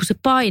tiedättekö, kun se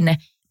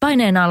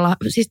paineen alla,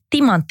 siis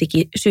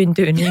timanttikin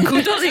syntyy niin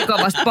kuin tosi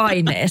kovassa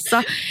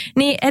paineessa,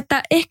 niin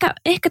että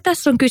ehkä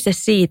tässä on kyse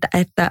siitä,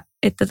 että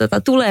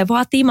tulee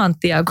vaan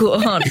timanttia, kun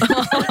on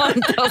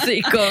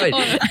tosi koin.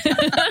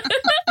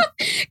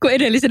 Kun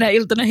edellisenä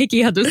iltana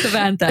hikihatusta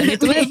vääntää, niin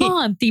tulee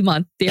vaan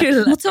timanttia.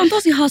 Mutta se on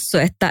tosi hassu,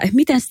 että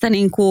miten sitä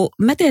niinku,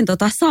 mä teen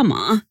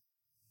samaa.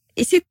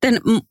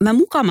 Sitten mä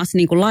mukamas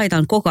niinku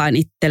laitan koko ajan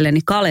itselleni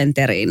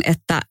kalenteriin,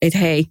 että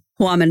hei,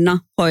 huomenna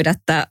hoidat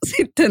tää.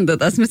 Sitten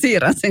mä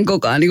siirrän sen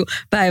koko ajan niinku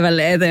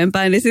päivälle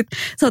eteenpäin. Niin sit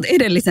sä oot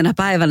edellisenä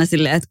päivänä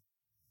silleen, että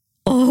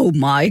oh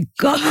my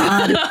god.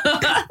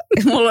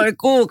 Mulla oli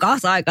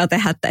kuukausi aikaa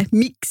tehdä, että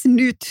miksi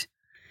nyt?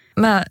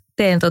 Mä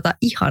teen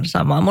ihan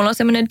samaa. Mulla on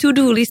semmoinen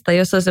to-do-lista,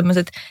 jossa on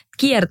semmoiset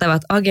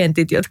kiertävät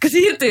agentit, jotka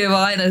siirtyy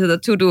vaan aina sitä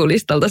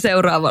to-do-listalta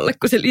seuraavalle,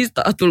 kun se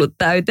lista on tullut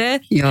täyteen,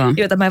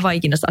 joita mä en vaan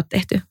ikinä saa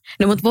tehtyä.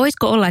 No mutta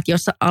voisiko olla, että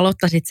jos sä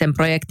aloittaisit sen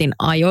projektin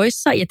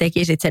ajoissa ja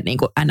tekisit sen niin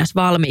kuin NS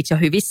valmiiksi jo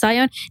hyvissä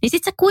ajoin, niin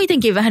sit sä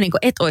kuitenkin vähän niin kuin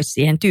et ois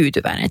siihen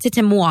tyytyväinen. Että sit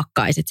sä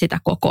muokkaisit sitä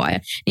koko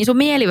ajan. Niin sun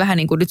mieli vähän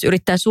niin kuin nyt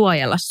yrittää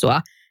suojella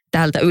sua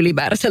tältä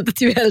ylimääräiseltä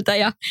työltä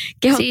ja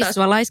kehottaa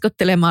sua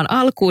laiskottelemaan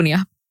alkuun ja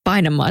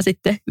painamaan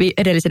sitten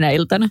edellisenä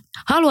iltana.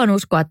 Haluan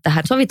uskoa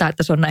tähän. Sovitaan,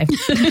 että se on näin.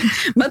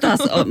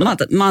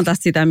 Mä oon taas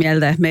sitä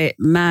mieltä, että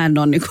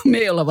me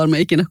ei olla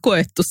varmaan ikinä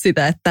koettu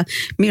sitä, että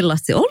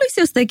millaista se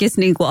olisi, jos tekisi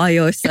niin kuin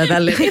ajoissa ja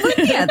tälleen. Ei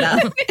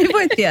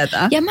voi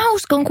tietää. Ja mä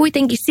uskon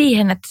kuitenkin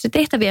siihen, että se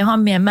tehtävien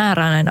hommien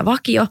määrä on aina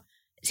vakio.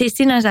 Siis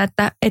sinänsä,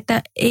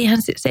 että eihän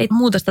se ei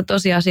muuta sitä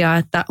tosiasiaa,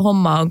 että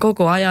homma on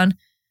koko ajan.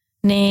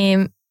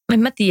 Niin en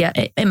mä tiedä,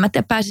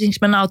 pääsisinkö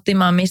mä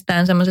nauttimaan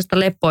mistään semmoisesta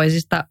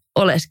leppoisista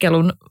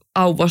oleskelun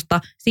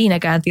auvosta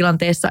siinäkään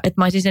tilanteessa,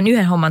 että mä olisin sen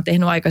yhden homman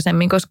tehnyt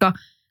aikaisemmin, koska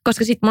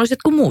sitten mulla olisi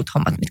jotkut muut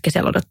hommat, mitkä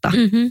siellä odottaa.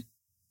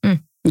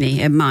 Niin,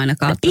 en mä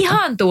ainakaan.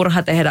 Ihan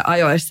turha tehdä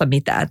ajoissa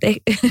mitään.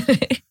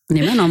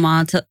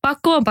 Nimenomaan.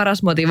 Pakko on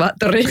paras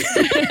motivaattori.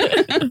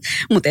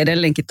 Mutta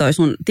edelleenkin toi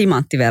sun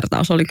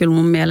timanttivertaus oli kyllä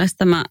mun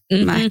mielestä. Mä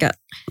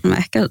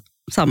ehkä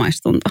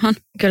samaistun tuohon.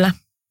 Kyllä.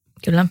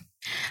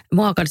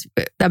 Mua on myös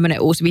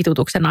tämmöinen uusi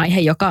vitutuksen aihe,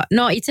 joka,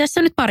 no itse asiassa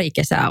on nyt pari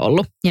kesää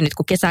ollut. Ja nyt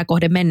kun kesää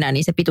kohden mennään,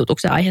 niin se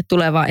vitutuksen aihe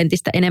tulee vaan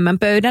entistä enemmän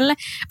pöydälle.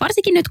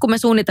 Varsinkin nyt, kun me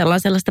suunnitellaan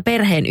sellaista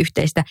perheen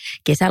yhteistä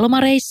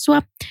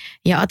kesälomareissua.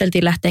 Ja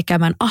ajateltiin lähteä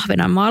käymään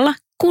Ahvenanmaalla,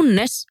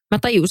 kunnes mä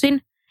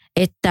tajusin,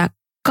 että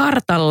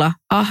kartalla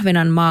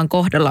Ahvenanmaan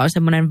kohdalla on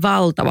semmoinen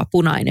valtava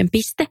punainen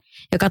piste,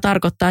 joka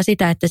tarkoittaa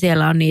sitä, että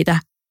siellä on niitä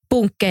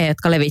punkkeja,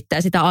 jotka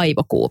levittää sitä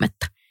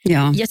aivokuumetta.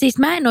 Ja siis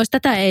mä en olisi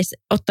tätä edes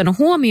ottanut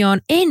huomioon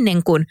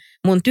ennen kuin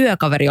mun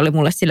työkaveri oli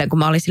mulle silleen, kun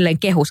mä olin silleen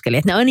kehuskeli,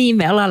 että no niin,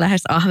 me ollaan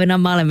lähdössä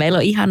Ahvenanmaalle, meillä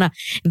on ihana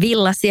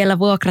villa siellä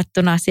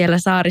vuokrattuna siellä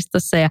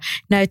saaristossa ja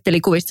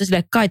näytteli kuvista silleen,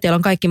 että kai teillä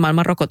on kaikki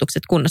maailman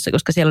rokotukset kunnossa,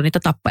 koska siellä on niitä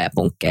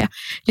tappajapunkkeja.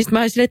 Niin sitten mä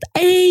olin silleen, että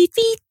ei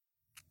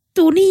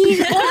vittu,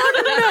 niin on,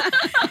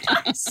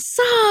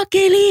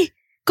 saakeli.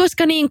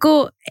 Koska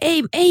niinku,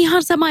 ei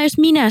ihan sama, jos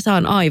minä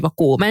saan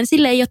aivokuumeen.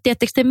 Sille ei ole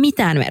tietysti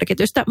mitään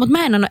merkitystä, mutta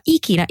mä en anna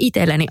ikinä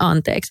itselleni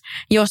anteeksi,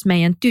 jos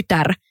meidän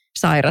tytär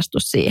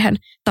sairastus siihen.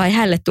 Tai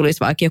hälle tulisi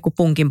vaikka joku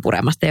punkin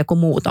puremasta joku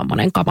muu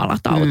tommonen kamala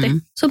tauti.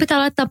 Sun pitää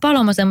laittaa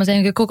Paloma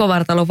semmoisen koko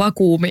vartalon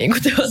vakuumiin,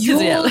 kun te olette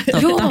siellä.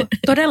 Joo,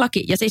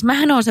 todellakin. Ja siis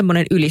mähän on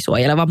semmoinen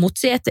ylisuojeleva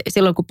mutsi, että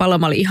silloin kun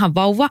Paloma oli ihan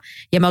vauva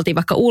ja me oltiin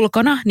vaikka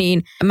ulkona,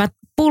 niin mä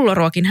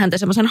pulloruokin häntä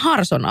semmoisen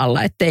harson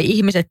alla, ettei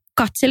ihmiset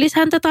katselisi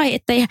häntä tai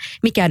ettei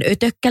mikään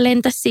ötökkä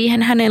lentä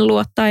siihen hänen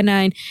luo tai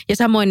näin. Ja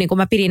samoin niin kuin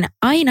mä pidin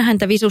aina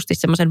häntä visusti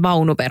semmoisen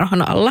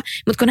vaunuverhon alla,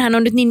 mutta kun hän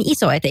on nyt niin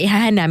iso, että ei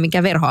hän enää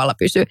minkään verho alla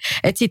pysy.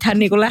 Että sit hän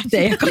niin kuin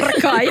lähtee ja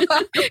karkaa ja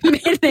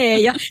menee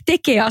ja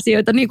tekee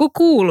asioita niin kuin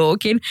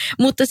kuuluukin.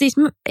 Mutta siis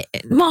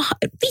mä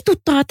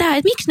vituttaa tää,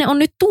 että miksi ne on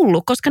nyt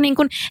tullut, koska niin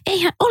kuin,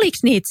 oliks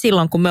niitä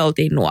silloin, kun me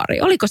oltiin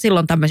nuoria? Oliko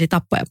silloin tämmöisiä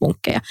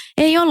tappajapunkkeja?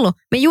 Ei ollut.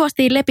 Me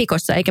juostiin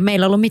lepikossa eikä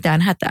meillä ollut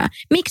mitään hätää.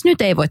 Miksi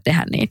nyt ei voi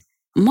tehdä niin?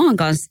 Mä oon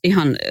kans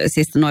ihan,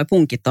 siis noi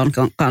punkit on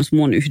kans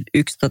mun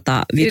yksi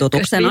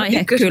vitutuksen aihe.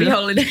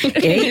 Ykkösvihollinen.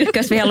 Ei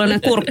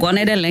ykkösvihollinen, kurkku on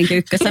edelleenkin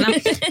ykkösenä.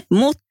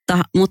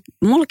 Mutta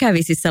mulla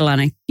kävi siis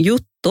sellainen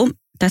juttu,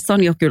 tässä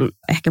on jo kyllä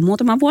ehkä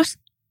muutama vuosi,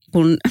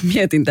 kun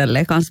mietin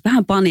tälleen kanssa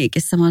vähän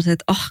paniikissa. Mä oon se,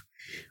 että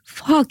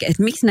fuck,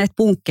 että miksi näitä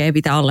punkkeja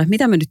pitää olla,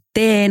 mitä mä nyt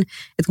teen.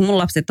 Että kun mun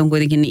lapset on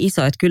kuitenkin niin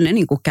iso, että kyllä ne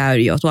niin kuin käy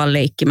jo tuolla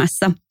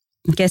leikkimässä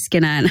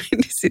keskenään,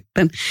 niin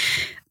sitten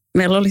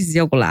meillä oli siis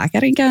joku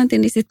lääkärin käynti,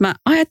 niin sitten mä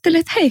ajattelin,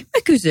 että hei,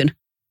 mä kysyn.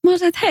 Mä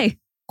olisin, että hei,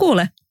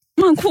 kuule,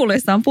 mä oon kuullut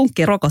jostain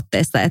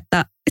punkkirokotteesta,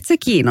 että se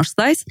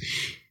kiinnostaisi.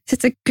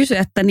 Sitten se kysyi,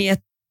 että niin,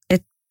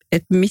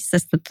 että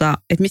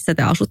missä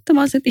te asutte.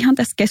 Mä olisin, että ihan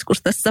tässä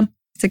keskustassa.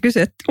 Se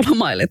kysyi, että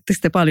lomailetteko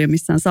te paljon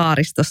missään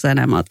saaristossa.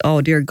 Ja mä että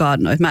oh dear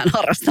god, no, että mä en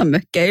harrasta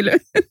mökkeilyä.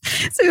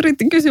 Se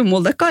yritti kysyä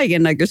multa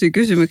kaiken näköisiä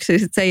kysymyksiä.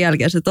 Sitten sen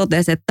jälkeen se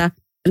totesi, että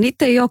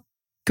niitä ei ole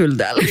kyllä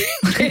täällä.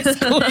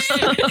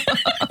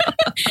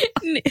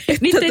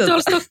 Niitä ei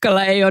tuolla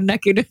Stokkalla ei ole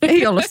näkynyt.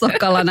 Ei ollut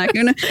Stokkalla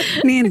näkynyt.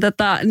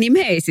 Niin me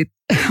ei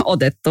sitten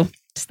otettu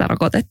sitä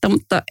rokotetta,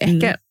 mutta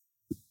ehkä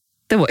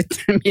te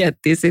voitte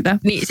miettiä sitä.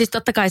 Niin, siis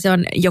totta kai se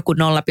on joku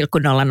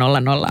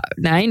 0,000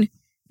 näin,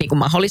 niin kuin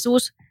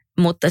mahdollisuus.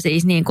 Mutta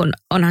siis niin kuin,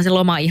 onhan se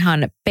loma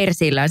ihan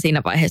persillään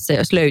siinä vaiheessa,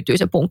 jos löytyy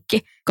se punkki.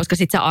 Koska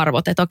sitten sä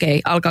arvot, että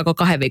okei, alkaako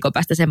 2 viikon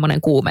päästä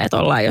semmoinen kuume, että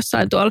ollaan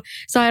jossain tuolla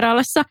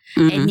sairaalassa.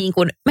 Et niin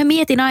kuin, mä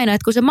mietin aina,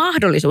 että kun se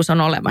mahdollisuus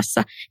on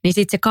olemassa, niin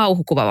sitten se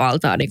kauhukuva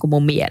valtaa niin kuin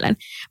mun mielen.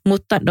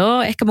 Mutta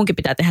no, ehkä munkin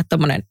pitää tehdä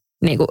tommonen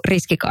niin kuin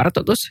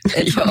riskikartoitus.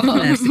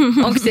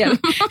 Onko siellä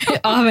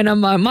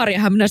Ahvenanmaan,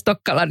 Marjahamina,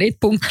 Stokkalla niitä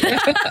punkkeja?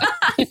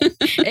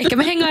 Ehkä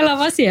me hengaillaan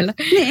vaan siellä.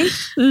 Niin,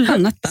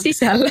 kannattaa.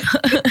 Sisällä.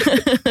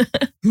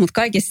 Mutta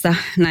kaikissa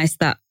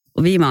näistä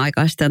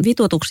viimeaikaisista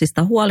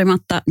vitutuksista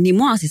huolimatta, niin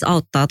mua siis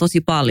auttaa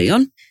tosi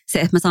paljon se,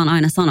 että mä saan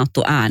aina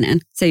sanottu ääneen.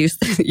 Se just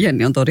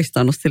Jenni on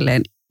todistanut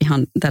silleen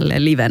ihan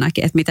tälleen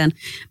livenäkin, että miten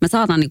mä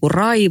saatan niinku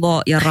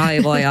raivoa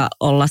ja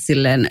olla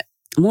silleen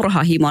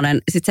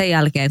murhahimoinen. Sitten sen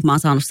jälkeen, kun mä oon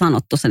saanut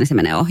sanottua sen, niin se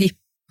menee ohi.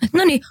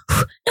 No niin.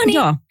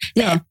 Joo.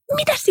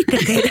 Mitä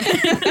sitten teet?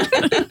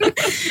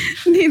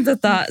 Niin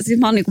siis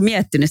mä oon niinku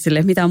miettinyt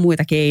silleen, mitä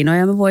muita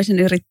keinoja mä voisin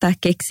yrittää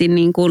keksiä,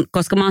 niinku,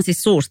 koska mä oon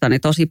siis suustani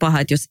tosi paha,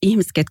 että jos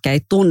ihmiset, ketkä ei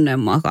tunne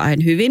mua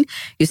kauhean hyvin,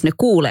 jos ne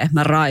kuulee, että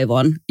mä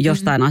raivon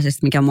jostain asiasta,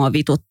 mikä mua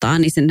vituttaa,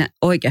 niin sinne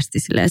oikeasti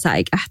silleen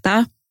säikähtää.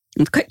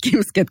 Mutta kaikki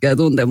ihmiset, ketkä ei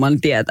tunne mua,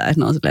 niin tietää,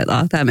 että ne on silleen,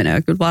 että tämä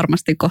menee kyllä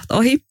varmasti kohta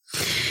ohi.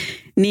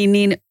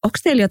 Niin onko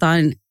teillä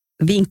jotain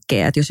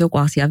vinkkejä, että jos joku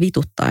asia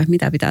vituttaa,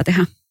 mitä pitää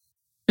tehdä?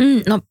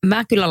 No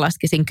mä kyllä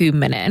laskisin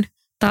 10.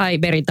 Tai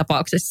Berin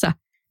tapauksessa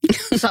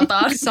 100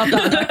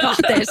 tai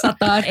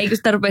 200. Eikö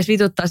sitä rupesi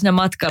vituttaa siinä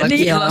matkalla,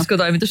 niin,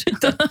 laskutoimitus.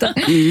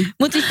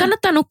 Mutta siis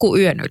kannattaa nukkua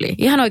yön yli.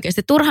 Ihan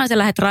oikeasti. Turhaan sä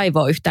lähdet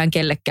raivoa yhtään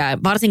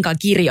kellekään, varsinkaan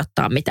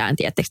kirjoittaa mitään,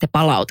 tiedättekö te,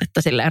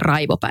 palautetta silleen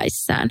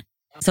raivopäissään.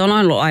 Se on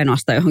ollut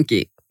ainoastaan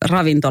johonkin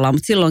ravintolaan,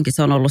 mutta silloinkin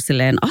se on ollut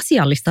silleen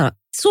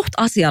suht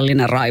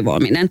asiallinen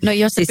raivoaminen. No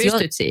jos sä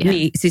pystyt siihen.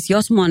 Niin, siis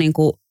jos mua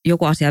niinku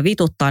joku asia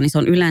vituttaa, niin se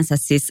on yleensä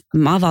siis,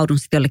 mä avaudun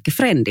sitten jollekin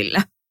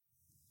friendille.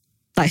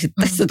 Tai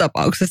sitten tässä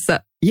tapauksessa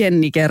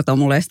Jenni kertoo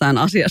mulle jostain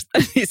asiasta,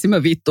 niin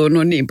mä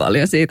vittuunnun niin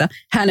paljon siitä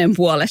hänen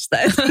puolesta,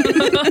 että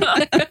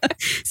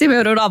mä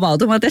joudun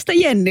avautumaan tästä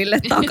Jennille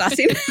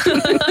takaisin.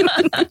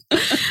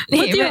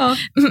 Niin, joo.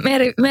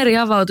 Meri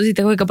avautui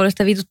sitten, kuinka paljon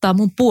sitä vituttaa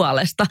mun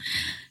puolesta,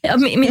 ja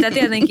mitä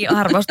tietenkin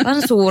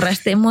arvostan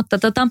suuresti, mutta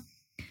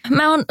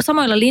mä oon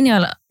samoilla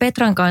linjoilla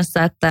Petran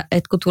kanssa, että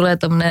kun tulee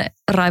tommonen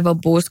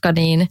raivonpuuska,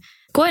 niin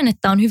koen,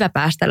 että on hyvä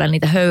päästellä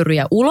niitä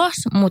höyryjä ulos,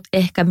 mutta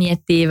ehkä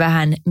miettii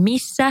vähän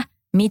missä,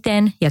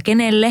 miten ja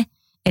kenelle.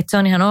 Että se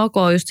on ihan ok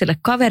just sille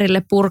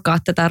kaverille purkaa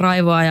tätä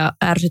raivoa ja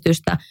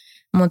ärsytystä,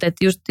 mutta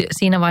just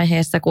siinä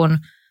vaiheessa,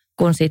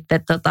 kun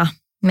sitten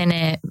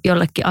menee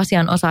jollekin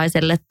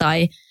asianosaiselle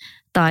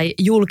tai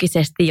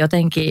julkisesti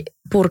jotenkin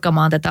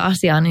purkamaan tätä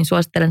asiaa, niin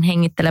suosittelen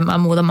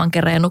hengittelemään muutaman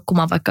kerran ja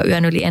nukkumaan vaikka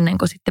yön yli ennen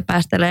kuin sitten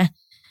päästelee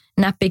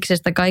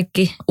näppiksestä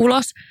kaikki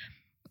ulos.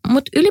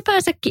 Mutta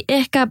ylipäänsäkin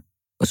ehkä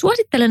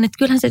suosittelen, että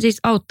kyllähän se siis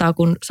auttaa,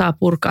 kun saa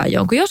purkaa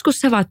jonkun. Joskus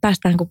se vaan, että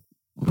päästään kuin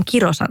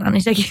kirosana,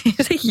 niin sekin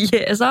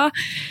jeesaa.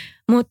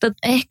 Mutta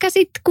ehkä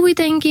sitten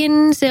kuitenkin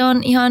se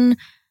on ihan,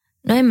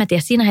 no en mä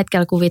tiedä, siinä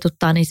hetkellä kun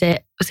vituttaa, niin se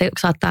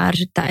saattaa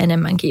ärsyttää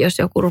enemmänkin, jos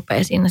joku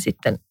rupeaa siinä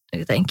sitten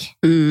jotenkin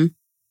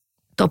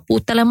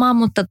toppuuttelemaan,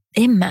 mutta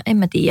en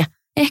mä tiedä.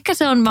 Ehkä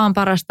se on vaan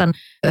parasta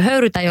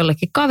höyrytä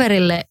jollekin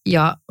kaverille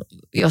ja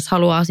jos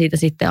haluaa siitä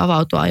sitten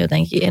avautua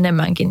jotenkin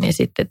enemmänkin, niin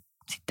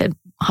sitten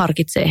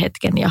harkitsee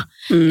hetken. Ja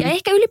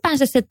ehkä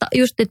ylipäänsä se, että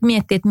just että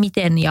miettii, että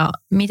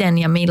miten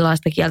ja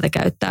millaista kieltä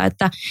käyttää.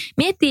 Että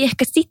miettii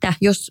ehkä sitä,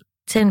 jos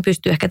sen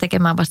pystyy ehkä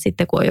tekemään vasta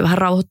sitten, kun on jo vähän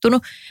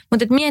rauhoittunut.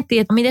 Mutta että miettii,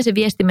 että miten se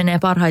viesti menee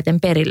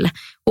parhaiten perille.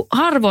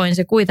 Harvoin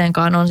se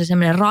kuitenkaan on se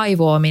semmoinen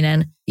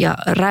raivoaminen ja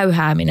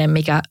räyhääminen,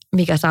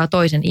 mikä saa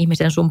toisen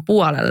ihmisen sun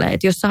puolelle.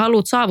 Että jos sä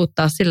haluat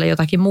saavuttaa sille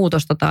jotakin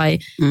muutosta tai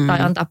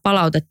antaa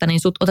palautetta, niin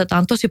sut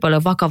otetaan tosi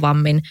paljon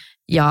vakavammin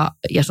ja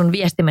sun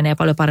viesti menee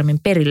paljon paremmin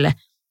perille,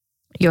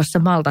 jos sä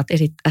maltat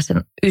esittää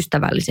sen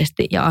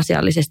ystävällisesti ja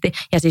asiallisesti.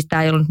 Ja siis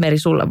tää ei ollut Meri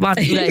sulle, vaan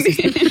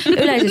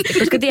yleisesti,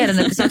 koska tiedän,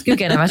 että sä oot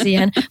kykenevä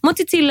siihen. Mutta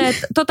sitten silleen,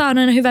 että on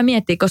aina hyvä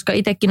miettiä, koska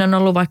itsekin on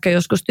ollut vaikka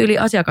joskus tyyli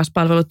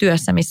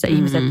asiakaspalvelutyössä, missä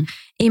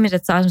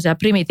ihmiset saa sellaisia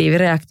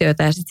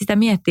primitiivireaktioita ja sitten sitä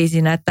miettii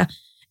siinä,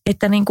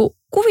 että niinku,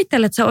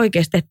 kuvittelet sä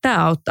oikeasti, että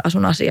tämä auttaa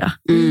sun asiaa.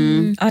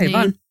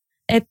 Aivan.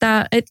 Niin,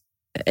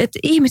 että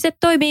ihmiset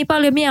toimii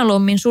paljon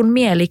mieluummin sun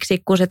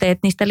mieliksi, kun sä teet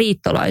niistä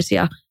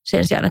liittolaisia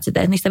sen sijaan, että sä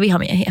teet niistä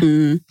vihamiehiä.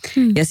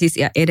 Ja siis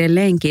ja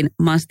edelleenkin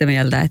mä oon sitä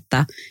mieltä,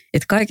 että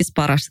kaikista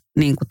paras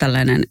niin kuin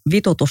tällainen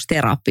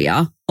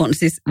vitutusterapia on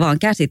siis vaan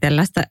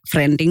käsitellä sitä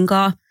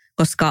friendinkaa,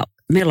 koska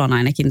meillä on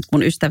ainakin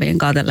mun ystävien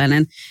kanssa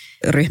tällainen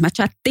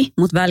ryhmächatti,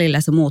 mutta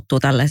välillä se muuttuu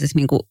tällaisessa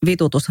niin kuin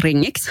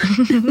vitutusringiksi.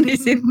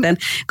 Niin sitten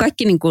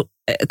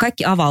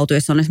kaikki avautuu,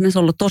 jos on esimerkiksi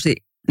ollut tosi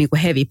niin kuin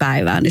heavy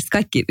päivään, niin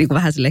kaikki niin kuin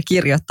vähän sille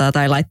kirjoittaa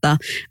tai laittaa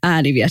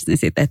ääniviestin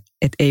sitten,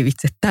 että ei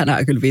vitsi,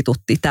 tänään kyllä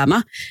vitutti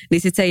tämä.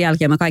 Niin sitten sen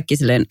jälkeen me kaikki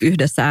silleen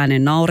yhdessä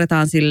äänen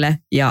nauretaan sille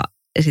ja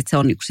sitten se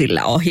on niin kuin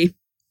sillä ohi.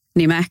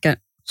 Niin mä ehkä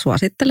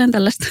suosittelen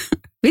tällaista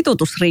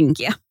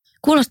vitutusrinkiä.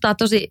 Kuulostaa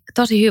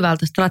tosi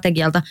hyvältä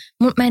strategialta.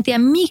 Mä en tiedä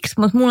miksi,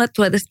 mutta mulle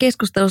tulee tästä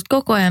keskustelusta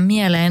koko ajan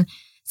mieleen.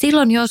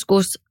 Silloin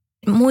joskus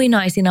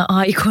muinaisina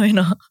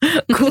aikoina,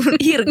 kun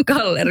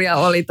Irk-galleria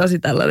oli tosi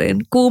tällainen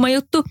kuuma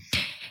juttu,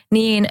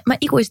 niin mä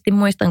ikuisesti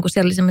muistan, kun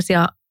siellä oli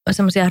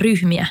semmoisia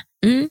ryhmiä,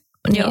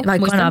 vai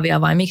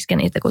kanavia vai miksi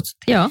niitä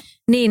kutsuttiin. Joo.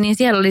 Niin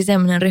siellä oli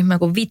semmoinen ryhmä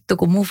kuin vittu,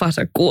 kun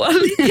Mufasa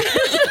kuoli.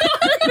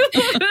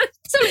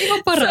 Se oli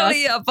ihan paras. Se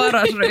oli ihan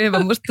paras ryhmä.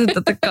 Musta tuntuu,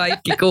 että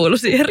kaikki kuului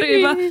siihen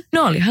ryhmään.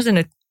 No olihan se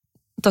nyt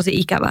tosi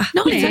ikävää.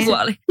 No niin. Se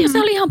kuoli. Ja se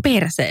oli ihan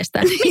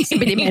perseestä. Miksi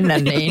piti mennä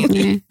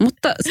niin?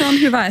 Mutta se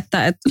on hyvä,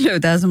 että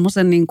löytää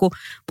semmoisen niin kuin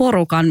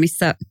porukan,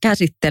 missä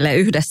käsittelee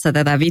yhdessä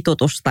tätä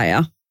vitutusta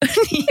ja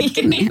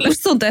niin.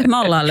 Musta tuntuu, että me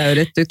ollaan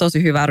löydetty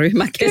tosi hyvä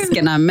ryhmä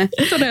keskenämme.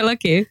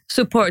 Todellakin.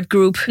 Support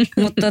group.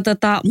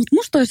 Mutta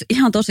musta olisi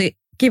ihan tosi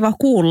kiva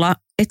kuulla,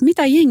 että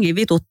mitä jengi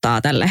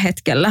vituttaa tällä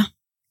hetkellä.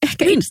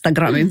 Ehkä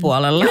Instagramin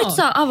puolella. Nyt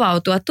saa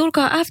avautua.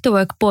 Tulkaa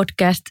Afterwork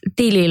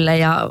Podcast-tilille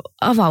ja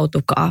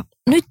avautukaa.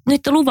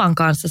 Nyt luvan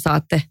kanssa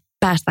saatte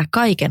päästä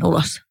kaiken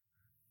ulos.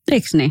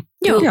 Eiks niin?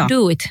 Joo.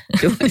 Do it.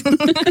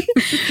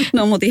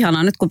 No mutta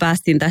ihanaa, nyt kun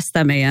päästiin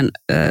tästä meidän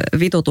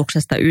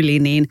vitutuksesta yli,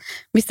 niin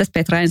mistä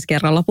Petra ensi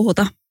kerralla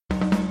puhutaan?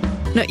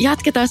 No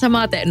jatketaan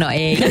samaa No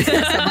ei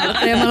samalla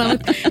teemalla,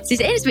 mutta siis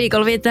ensi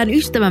viikolla vietetään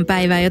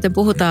ystävänpäivää, joten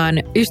puhutaan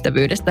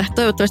ystävyydestä.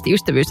 Toivottavasti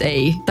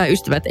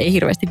ystävät ei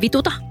hirveästi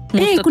vituta.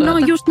 Ei, kun ne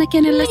on just ne,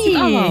 kenelle niin,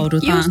 sitten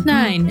avaudutaan. Just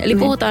näin. Eli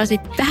puhutaan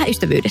sitten vähän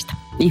ystävyydestä.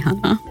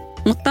 Ihanaa.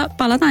 Mutta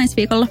palataan ensi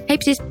viikolla.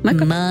 Heipsis.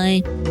 Moikka.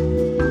 Moi.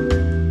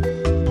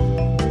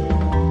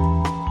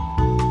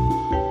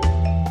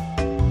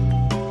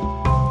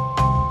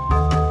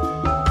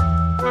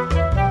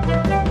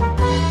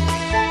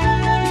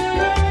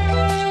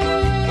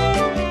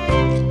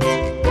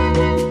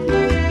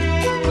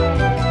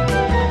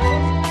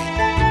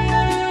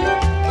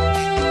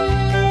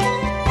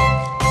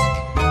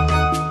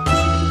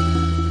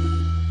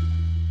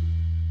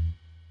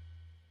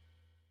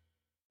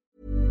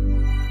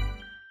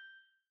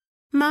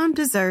 Mom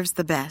deserves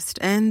the best,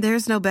 and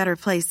there's no better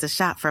place to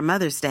shop for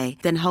Mother's Day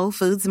than Whole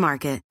Foods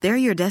Market. They're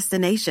your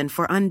destination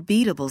for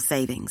unbeatable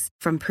savings,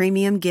 from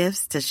premium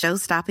gifts to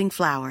show-stopping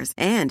flowers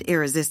and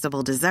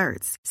irresistible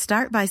desserts.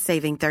 Start by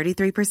saving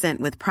 33%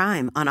 with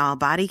Prime on all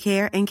body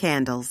care and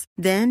candles.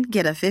 Then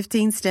get a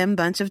 15-stem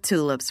bunch of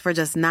tulips for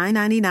just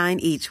 $9.99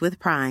 each with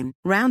Prime.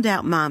 Round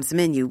out Mom's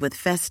menu with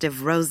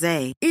festive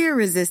rosé,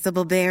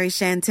 irresistible berry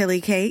chantilly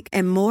cake,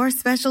 and more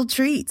special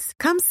treats.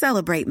 Come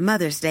celebrate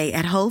Mother's Day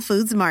at Whole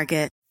Foods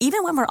Market.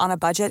 Even when we're on a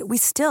budget, we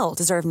still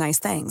deserve nice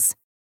things.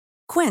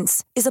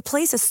 Quince is a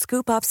place to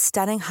scoop up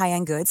stunning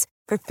high-end goods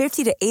for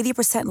 50 to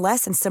 80%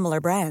 less than similar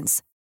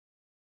brands.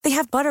 They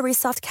have buttery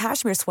soft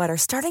cashmere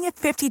sweaters starting at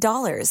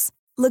 $50,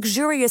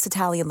 luxurious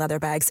Italian leather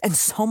bags, and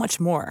so much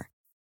more.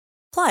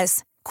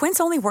 Plus, Quince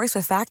only works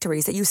with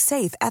factories that use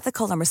safe,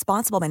 ethical, and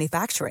responsible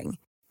manufacturing.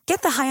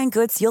 Get the high-end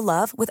goods you'll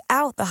love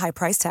without the high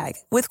price tag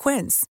with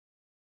Quince.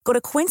 Go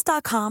to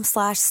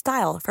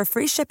quince.com/style for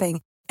free shipping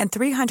and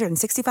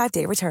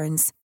 365-day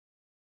returns.